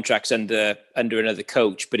had the contracts under another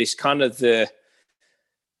coach, but it's kind of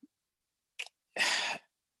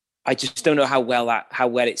I just don't know how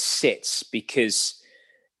well it sits because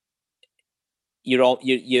you're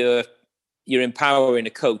empowering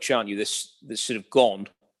a coach, aren't you? That's sort of gone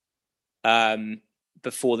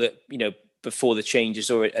before the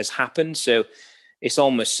changes or it has happened. So it's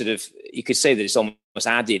almost sort of, you could say that it's almost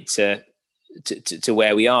added to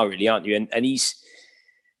where we are, really, aren't you? And he's,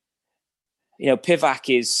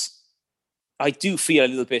 Pivac is. I do feel a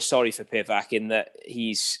little bit sorry for Pivac in that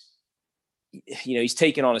he's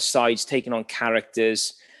taken on a side, he's taken on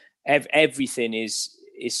characters. Everything is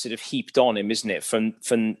sort of heaped on him, isn't it? From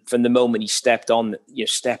the moment he stepped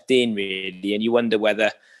in, really, and you wonder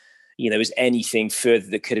whether there was anything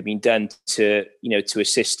further that could have been done to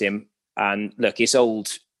assist him. And look, it's old.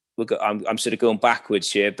 I'm sort of going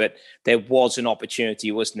backwards here, but there was an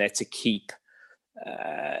opportunity, wasn't there, to keep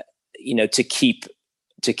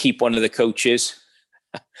one of the coaches.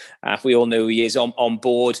 We all know he is on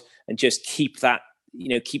board, and just keep that,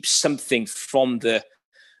 keep something from the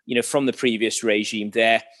previous regime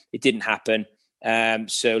there. It didn't happen.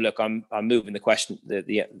 So look, I'm moving the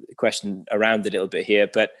question around a little bit here,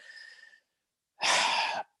 but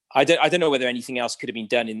I don't know whether anything else could have been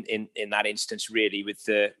done in that instance, really, with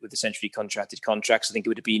the essentially contracted contracts. I think it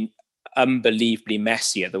would have been unbelievably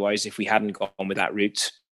messy otherwise if we hadn't gone with that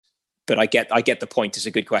route. But I get the point. It's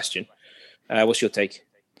a good question. What's your take?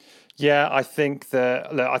 Yeah, I think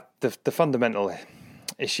the fundamental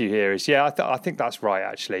issue here is, I think that's right.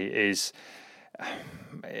 Actually, is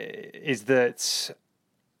that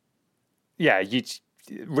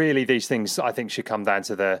really these things I think should come down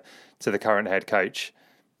to the current head coach.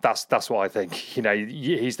 That's what I think.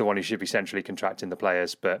 He's the one who should be centrally contracting the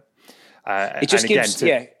players, but it just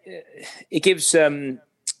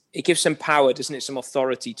it gives some power, doesn't it? Some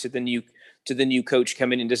authority to the new coach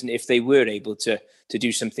coming in, doesn't it? If they were able to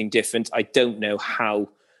do something different, I don't know how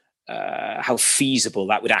feasible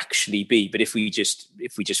that would actually be. But if we just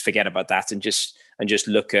forget about that and just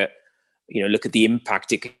look at the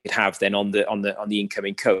impact it could have then on the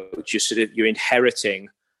incoming coach, you're inheriting.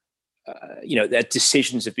 Their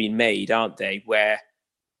decisions have been made, aren't they? Where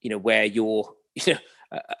you're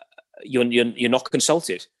not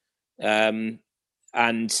consulted, and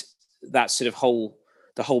that sort of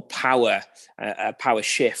the whole power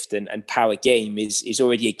shift and power game is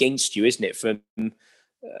already against you, isn't it?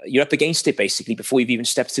 You're up against it basically before you've even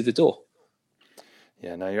stepped through the door.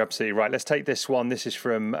 Yeah, no, you're absolutely right. Let's take this one. This is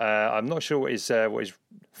from, I'm not sure what his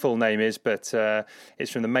full name is, but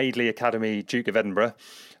it's from the Madeley Academy, Duke of Edinburgh.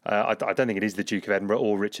 I don't think it is the Duke of Edinburgh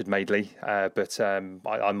or Richard Madeley, but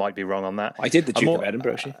I might be wrong on that. I did the Duke of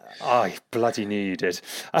Edinburgh, actually. I bloody knew you did.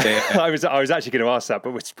 Yeah. I was actually going to ask that,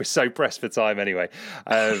 but we're so pressed for time anyway.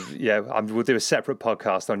 We'll do a separate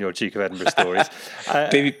podcast on your Duke of Edinburgh stories.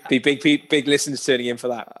 Big listeners turning in for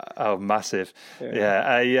that. Oh, massive.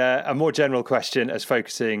 Yeah. A more general question, as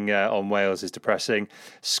focusing on Wales is depressing.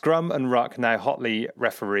 Scrum and ruck now hotly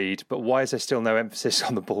refereed, but why is there still no emphasis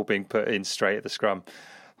on the ball being put in straight at the scrum?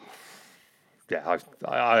 Yeah,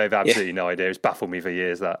 I have absolutely no idea. It's baffled me for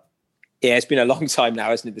years, that. Yeah, it's been a long time now,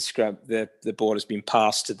 hasn't it? The scrum, the ball has been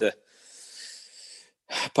passed to the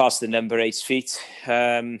number 8's feet.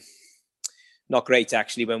 Not great,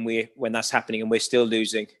 actually, when that's happening and we're still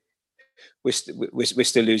losing. We're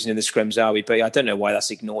still losing in the scrums, are we? But I don't know why that's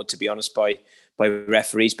ignored, to be honest, by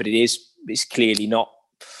referees. But it's clearly not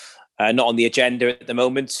on the agenda at the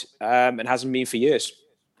moment, and hasn't been for years.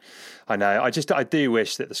 I know. I do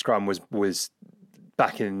wish that the scrum was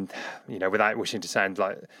back in, without wishing to sound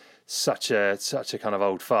like such a kind of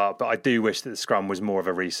old fart, but I do wish that the scrum was more of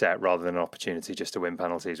a reset rather than an opportunity just to win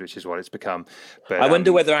penalties, which is what it's become. But I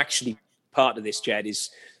wonder whether actually part of this, Jed, is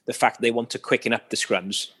the fact that they want to quicken up the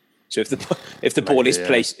scrums. So if the ball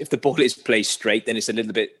is placed straight, then it's a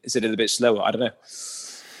little bit slower. I don't know.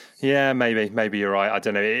 Yeah, maybe you're right. I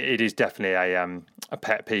don't know. It is definitely a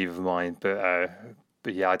pet peeve of mine,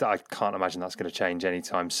 but yeah, I can't imagine that's going to change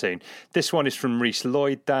anytime soon. This one is from Reese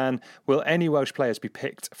Lloyd. Dan, will any Welsh players be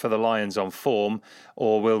picked for the Lions on form,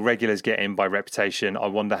 or will regulars get in by reputation? I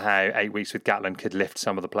wonder how 8 weeks with Gatland could lift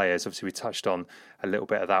some of the players. Obviously, we touched on a little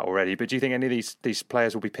bit of that already. But do you think any of these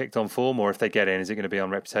players will be picked on form, or if they get in, is it going to be on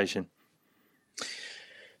reputation?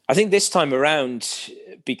 I think this time around,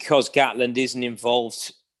 because Gatland isn't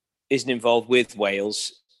involved with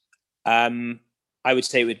Wales, I would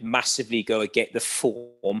say it would massively go against the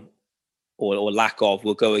form or lack of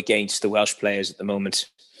will go against the Welsh players at the moment.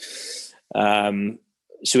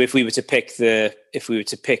 So if we were to pick the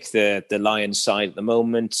Lions side at the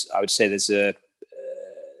moment, I would say there's a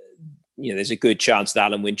good chance that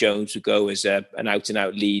Alan Wyn-Jones would go as an out and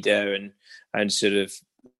out leader and sort of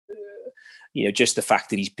just the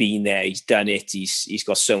fact that he's been there, he's done it, he's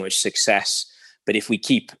got so much success. But if we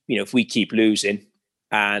keep losing,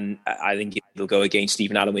 and I think it'll go against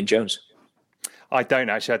even Alan Wyn-Jones. I don't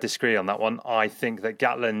actually. I disagree on that one. I think that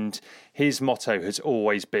Gatland, his motto has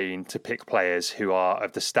always been to pick players who are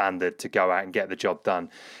of the standard to go out and get the job done.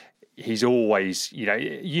 He's always,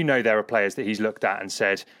 there are players that he's looked at and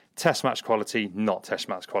said, test match quality, not test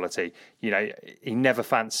match quality. He never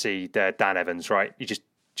fancied Dan Evans, right? He just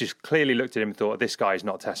clearly looked at him and thought, this guy is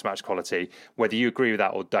not test match quality. Whether you agree with that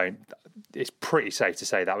or don't, it's pretty safe to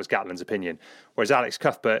say that was Gatland's opinion. Whereas Alex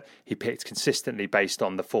Cuthbert, he picked consistently based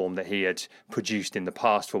on the form that he had produced in the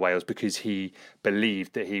past for Wales because he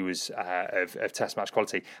believed that he was of test match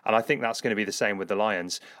quality. And I think that's going to be the same with the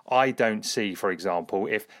Lions. I don't see, for example,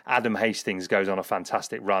 if Adam Hastings goes on a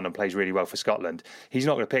fantastic run and plays really well for Scotland, he's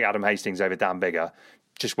not going to pick Adam Hastings over Dan Biggar.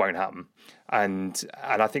 Just won't happen. And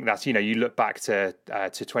I think that's, you look back to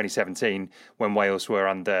 2017 when Wales were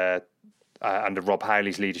under Rob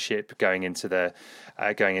Howley's leadership going into the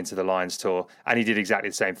Lions tour, and he did exactly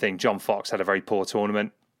the same thing. John Fox had a very poor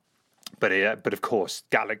tournament. But of course,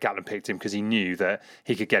 Gatlin picked him because he knew that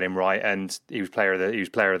he could get him right, and he was player of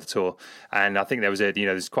the tour. And I think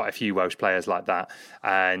there's quite a few Welsh players like that,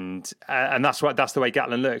 and that's the way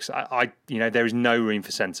Gatlin looks. There is no room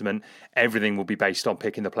for sentiment. Everything will be based on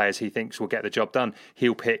picking the players he thinks will get the job done.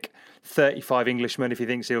 He'll pick 35 Englishmen if he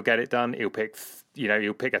thinks he'll get it done. He'll pick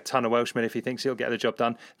a ton of Welshmen if he thinks he'll get the job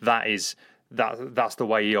done. That's the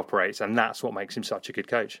way he operates, and that's what makes him such a good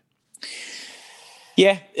coach.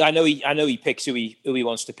 Yeah, I know he picks who he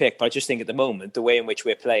wants to pick, but I just think at the moment the way in which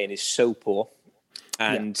we're playing is so poor,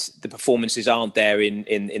 and the performances aren't there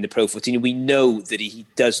in the Pro 14. We know that he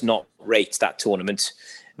does not rate that tournament.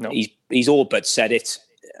 No. He's all but said it,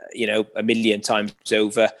 a million times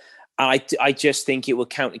over. And I just think it will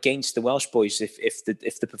count against the Welsh boys if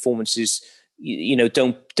the performances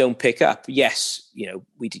don't pick up. Yes,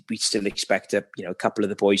 we still expect a couple of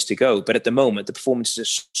the boys to go, but at the moment the performances are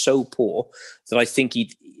so poor that I think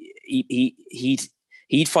he'd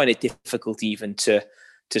find it difficult even to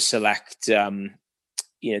select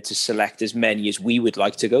as many as we would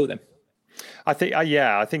like to go then. I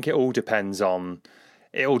think it all depends on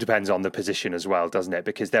the position as well, doesn't it?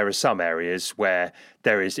 Because there are some areas where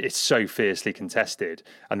it's so fiercely contested,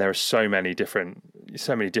 and there are so many different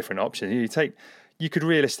options. You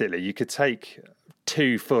could take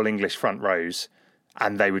 2 full English front rows,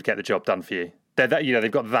 and they would get the job done for you.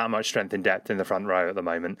 They've got that much strength and depth in the front row at the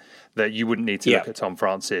moment that you wouldn't need to look at Tom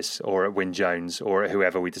Francis or at Wyn Jones or at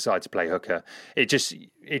whoever we decide to play hooker.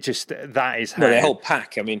 That is how the whole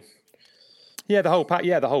pack. I mean. Yeah, the whole pack.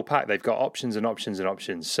 Yeah, the whole pack. They've got options and options and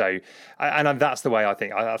options. So, and that's the way I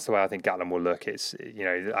think. That's the way I think Gatlin will look. It's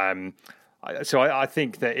So I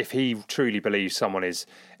think that if he truly believes someone is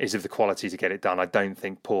of the quality to get it done, I don't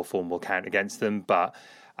think poor form will count against them. But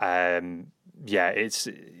in those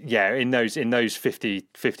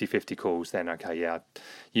 50-50 calls, then okay,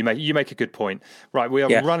 you make a good point. Right, we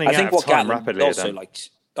are running out of time rapidly. I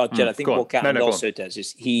think what Gatlin also does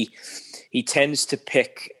is he tends to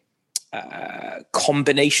pick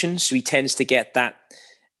combinations. So he tends to get that.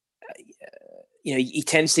 He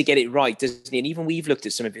tends to get it right, doesn't he? And even we've looked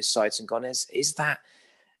at some of his sides and gone, is that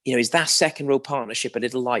second row partnership a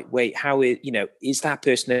little lightweight? Is that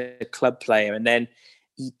person a club player? And then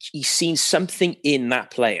he's seen something in that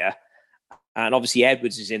player, and obviously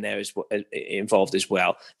Edwards is in there involved as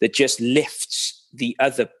well, that just lifts the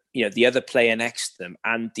other player next to them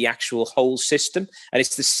and the actual whole system. And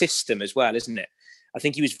it's the system as well, isn't it? I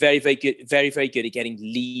think he was very, very good, very, very good at getting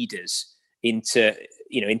leaders into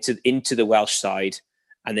the Welsh side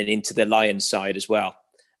and then into the Lions side as well.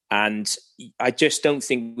 And I just don't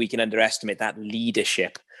think we can underestimate that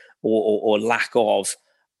leadership or lack of.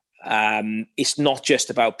 It's not just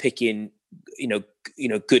about picking,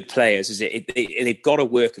 good players, is it? They've got to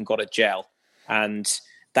work and got to gel, and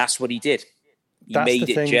that's what he did. He made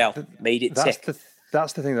it gel, made it tick.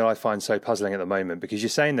 That's the thing that I find so puzzling at the moment, because you're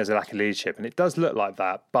saying there's a lack of leadership, and it does look like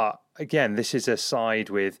that. But again, this is a side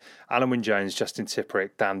with Alan Wyn-Jones, Justin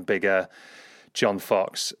Tipuric, Dan Biggar, John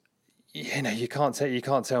Fox. You can't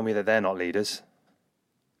tell me that they're not leaders.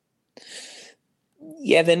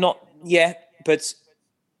 Yeah, they're not. Yeah, but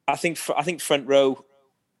I think front row.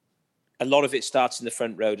 A lot of it starts in the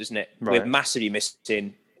front row, doesn't it? Right. We're massively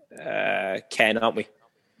missing Ken, aren't we?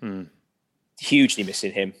 Hugely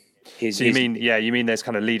missing him. You mean there's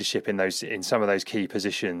kind of leadership in some of those key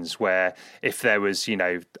positions where if there was,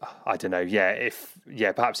 perhaps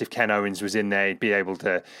if Ken Owens was in there, he'd be able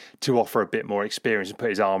to offer a bit more experience and put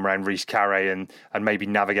his arm around Rhys Carré and maybe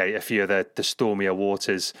navigate a few of the stormier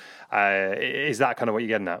waters. Is that kind of what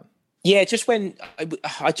you're getting at? Yeah, just when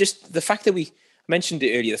the fact that I mentioned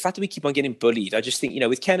it earlier, the fact that we keep on getting bullied, I just think,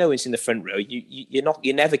 with Ken Owens in the front row,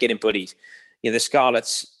 you're never getting bullied. The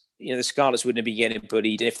Scarlets wouldn't be getting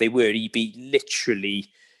bullied. And if they were, he'd be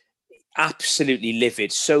literally absolutely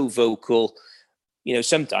livid, so vocal.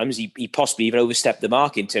 Sometimes he possibly even overstepped the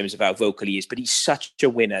mark in terms of how vocal he is, but he's such a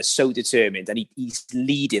winner, so determined, and he's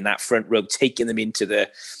leading that front row, taking them into the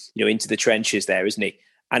trenches there, isn't he?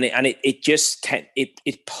 And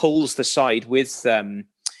it pulls the side with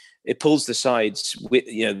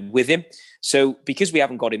with him. So because we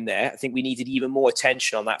haven't got him there, I think we needed even more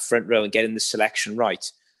attention on that front row and getting the selection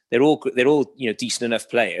right. They're all decent enough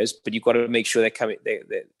players, but you've got to make sure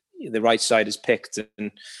the right side is picked,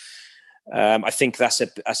 and I think that's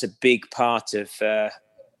a big part of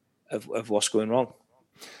what's going wrong.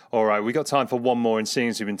 All right, we got time for one more, and seeing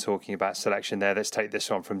as we've been talking about selection there, let's take this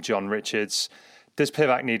one from John Richards. Does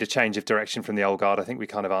Pivac need a change of direction from the old guard? I think we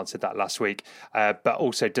kind of answered that last week. But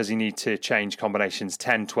also, does he need to change combinations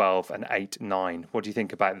 10, 12 and 8, 9? What do you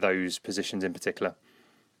think about those positions in particular?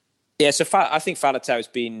 Yeah, so I think Faletau's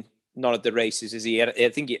been not at the races, is he? I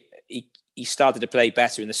think he started to play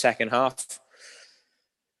better in the second half.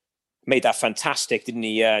 Made that fantastic, didn't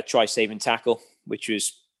he? Try saving tackle, which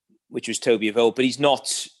was Toby of old. But he's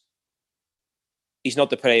not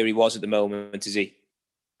the player he was at the moment, is he?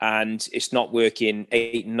 And it's not working.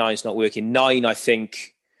 8 and 9 is not working. 9, I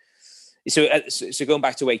think. So going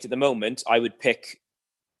back to 8 at the moment, I would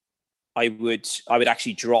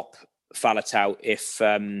actually drop Faletau if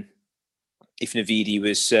Navidi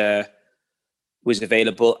was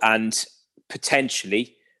available, and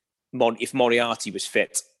potentially if Moriarty was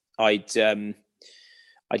fit, I'd get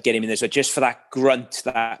him in there. So just for that grunt,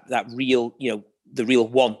 that real, the real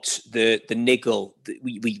want, the niggle.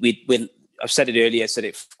 I've said it earlier. I said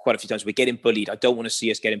it quite a few times. We're getting bullied. I don't want to see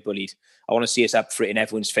us getting bullied. I want to see us up for it in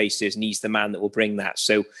everyone's faces, and he's the man that will bring that.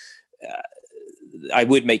 So I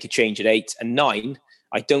would make a change at 8 and 9.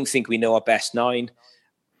 I don't think we know our best 9.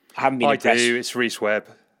 I haven't been impressed. I do. It's Reece Webb.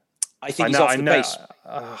 I think he's off the pace.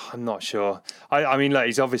 I'm not sure. I mean, look,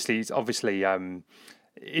 he's obviously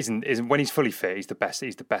isn't when he's fully fit, he's the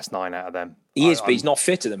best 9 out of them. He is, but he's not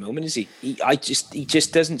fit at the moment, is he? He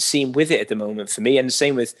just doesn't seem with it at the moment for me. And the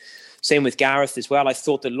same with Gareth as well. I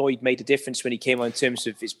thought that Lloyd made a difference when he came on in terms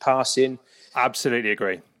of his passing. Absolutely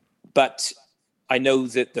agree. But I know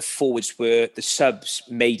that the subs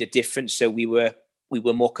made a difference, so we were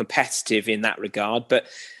more competitive in that regard. But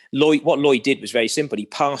what Lloyd did was very simple. He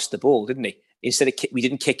passed the ball, didn't he? Instead of we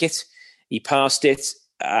didn't kick it, he passed it.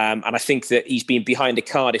 And I think that he's been behind a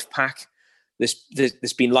Cardiff pack.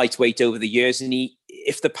 There's been lightweight over the years, and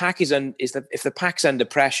if the pack's under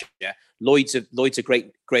pressure, Lloyd's a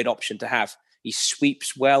great option to have. He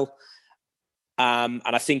sweeps well, and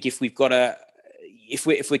I think if we're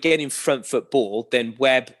getting front foot ball, then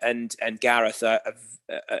Webb and Gareth are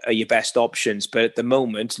your best options. But at the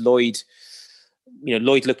moment, Lloyd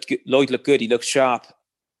looked good. He looked sharp.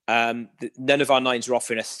 None of our 9s are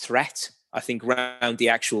offering a threat, I think, round the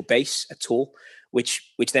actual base at all, which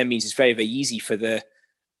then means it's very, very easy for the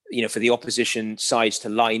opposition sides to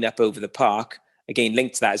line up over the park. Again,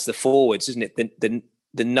 linked to that is the forwards, isn't it?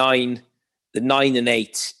 The 9 and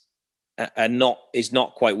 8 is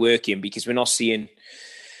not quite working, because we're not seeing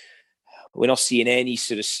any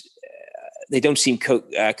sort of. They don't seem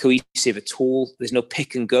cohesive at all. There's no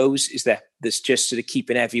pick and goes, is there? There's just sort of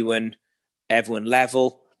keeping everyone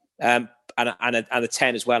level. And a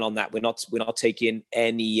 10 as well on that. We're not taking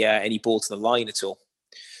any ball to the line at all.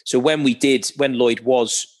 So when Lloyd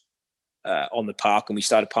was on the park and we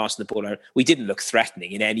started passing the ball around, we didn't look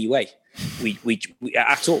threatening in any way. We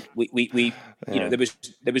at all.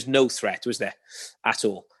 There was no threat, was there, at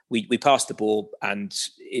all? We passed the ball and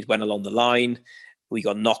it went along the line. We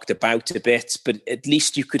got knocked about a bit, but at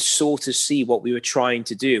least you could sort of see what we were trying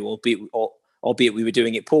to do, albeit we were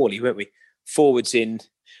doing it poorly, weren't we? Forwards in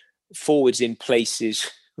places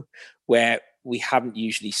where we haven't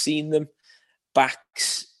usually seen them.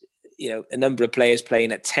 Backs, a number of players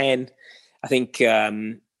playing at 10. I think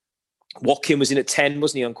Watkin was in at 10,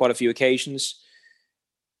 wasn't he, on quite a few occasions?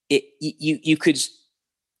 You could,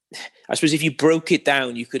 I suppose, if you broke it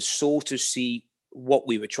down, you could sort of see what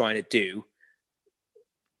we were trying to do,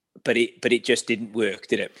 but it just didn't work,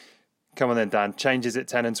 did it? Come on then, Dan. Changes at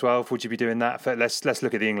 10 and 12. Would you be doing that? Let's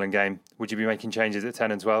look at the England game. Would you be making changes at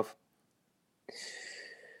 10 and 12?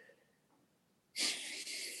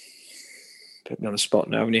 Put me on the spot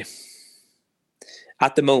now, haven't you?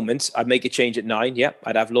 At the moment, I'd make a change at 9. Yeah,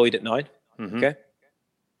 I'd have Lloyd at 9. Mm-hmm. Okay.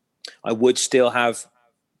 I would still have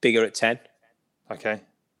Biggar at 10. Okay.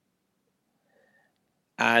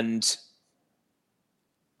 And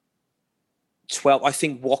 12, I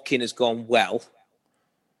think Watkin has gone well,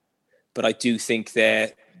 but I do think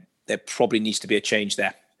there probably needs to be a change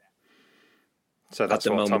there. So that's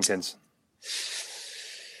what, moment. Tomkins?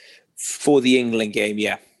 For the England game,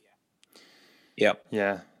 yeah. Yeah.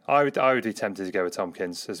 Yeah. I would be tempted to go with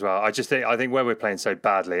Tomkins as well. I think where we're playing so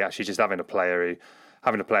badly, actually just having a player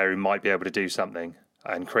who might be able to do something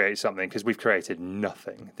and create something, because we've created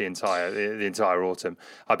nothing the entire autumn.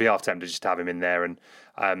 I'd be half tempted just to have him in there and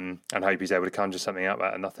hope he's able to conjure something out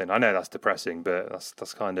out of nothing. I know that's depressing, but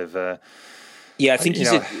that's kind of yeah. I think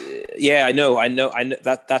I know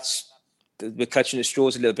that's we're clutching at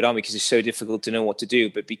straws a little bit, aren't we? Because it's so difficult to know what to do.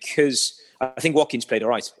 But because I think Watkins played all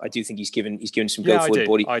right, I do think he's given some go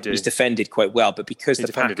forward body. He's defended quite well, but because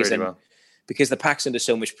the pack is because the pack's under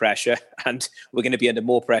so much pressure, and we're going to be under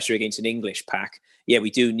more pressure against an English pack. Yeah, we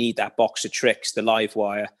do need that box of tricks, the live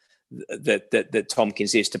wire that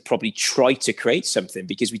Tomkins is, to probably try to create something,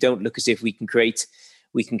 because we don't look as if we can create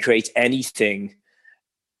anything,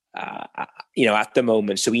 at the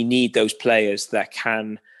moment. So we need those players that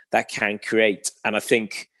can create. And I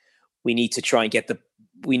think we need to try and get our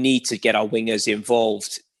wingers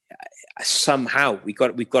involved somehow. We've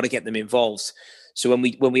got to get them involved. So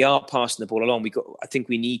when we are passing the ball along, I think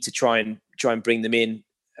we need to try and bring them in,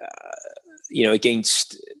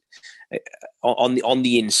 against on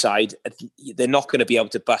the inside. They're not going to be able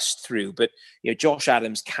to bust through, but Josh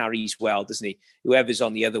Adams carries well, doesn't he? Whoever's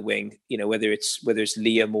on the other wing, whether it's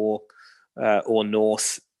Liam or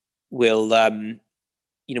North, will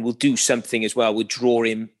do something as well. We'll draw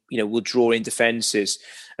in defences,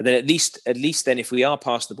 and then at least then, if we are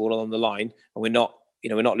passing the ball along the line and we're not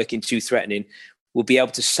looking too threatening, we'll be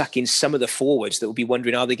able to suck in some of the forwards that will be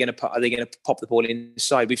wondering, are they going to pop the ball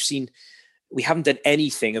inside? We haven't done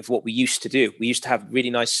anything of what we used to do. We used to have really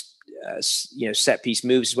nice, set piece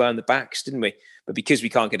moves as well in the backs, didn't we? But because we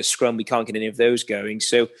can't get a scrum, we can't get any of those going.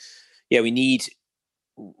 So, yeah, we need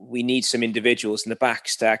some individuals in the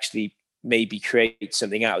backs to actually maybe create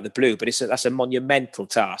something out of the blue. But that's a monumental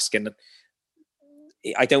task, and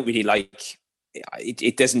I don't really like.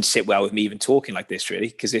 It doesn't sit well with me even talking like this, really,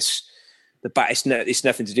 because it's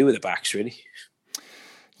nothing to do with the backs, really.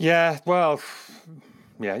 Yeah, well.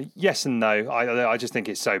 Yeah, yes and no. I just think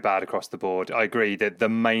it's so bad across the board. I agree that the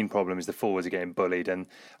main problem is the forwards are getting bullied, and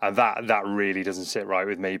that really doesn't sit right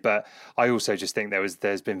with me. But I also just think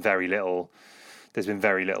there's been very little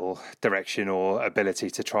direction or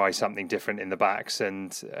ability to try something different in the backs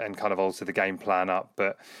and kind of alter the game plan up.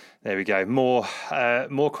 But there we go.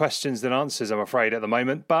 More questions than answers, I'm afraid, at the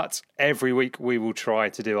moment. But every week we will try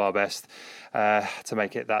to do our best to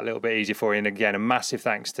make it that little bit easier for you. And again, a massive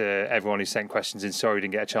thanks to everyone who sent questions in. Sorry we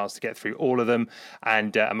didn't get a chance to get through all of them.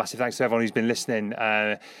 And a massive thanks to everyone who's been listening.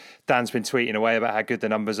 Dan's been tweeting away about how good the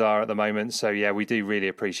numbers are at the moment. So yeah, we do really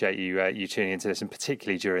appreciate you tuning into this, and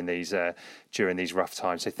particularly during these rough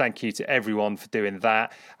times. So thank you to everyone for doing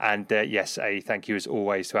that. And yes, a thank you as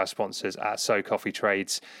always to our sponsors at So Coffee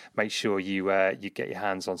Trades. Make sure you get your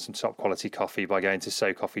hands on some top quality coffee by going to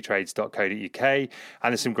socoffeetrades.co.uk. And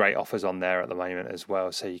there's some great offers on there at the moment as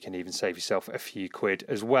well. So you can even save yourself a few quid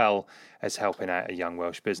as well as helping out a young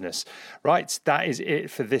Welsh business. Right, that is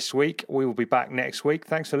it for this week. We will be back next week.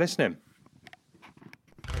 Thanks for listening.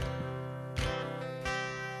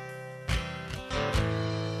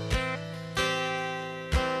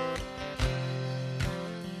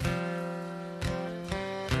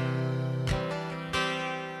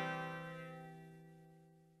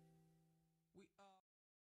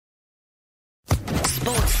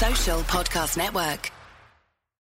 Sports Social Podcast Network.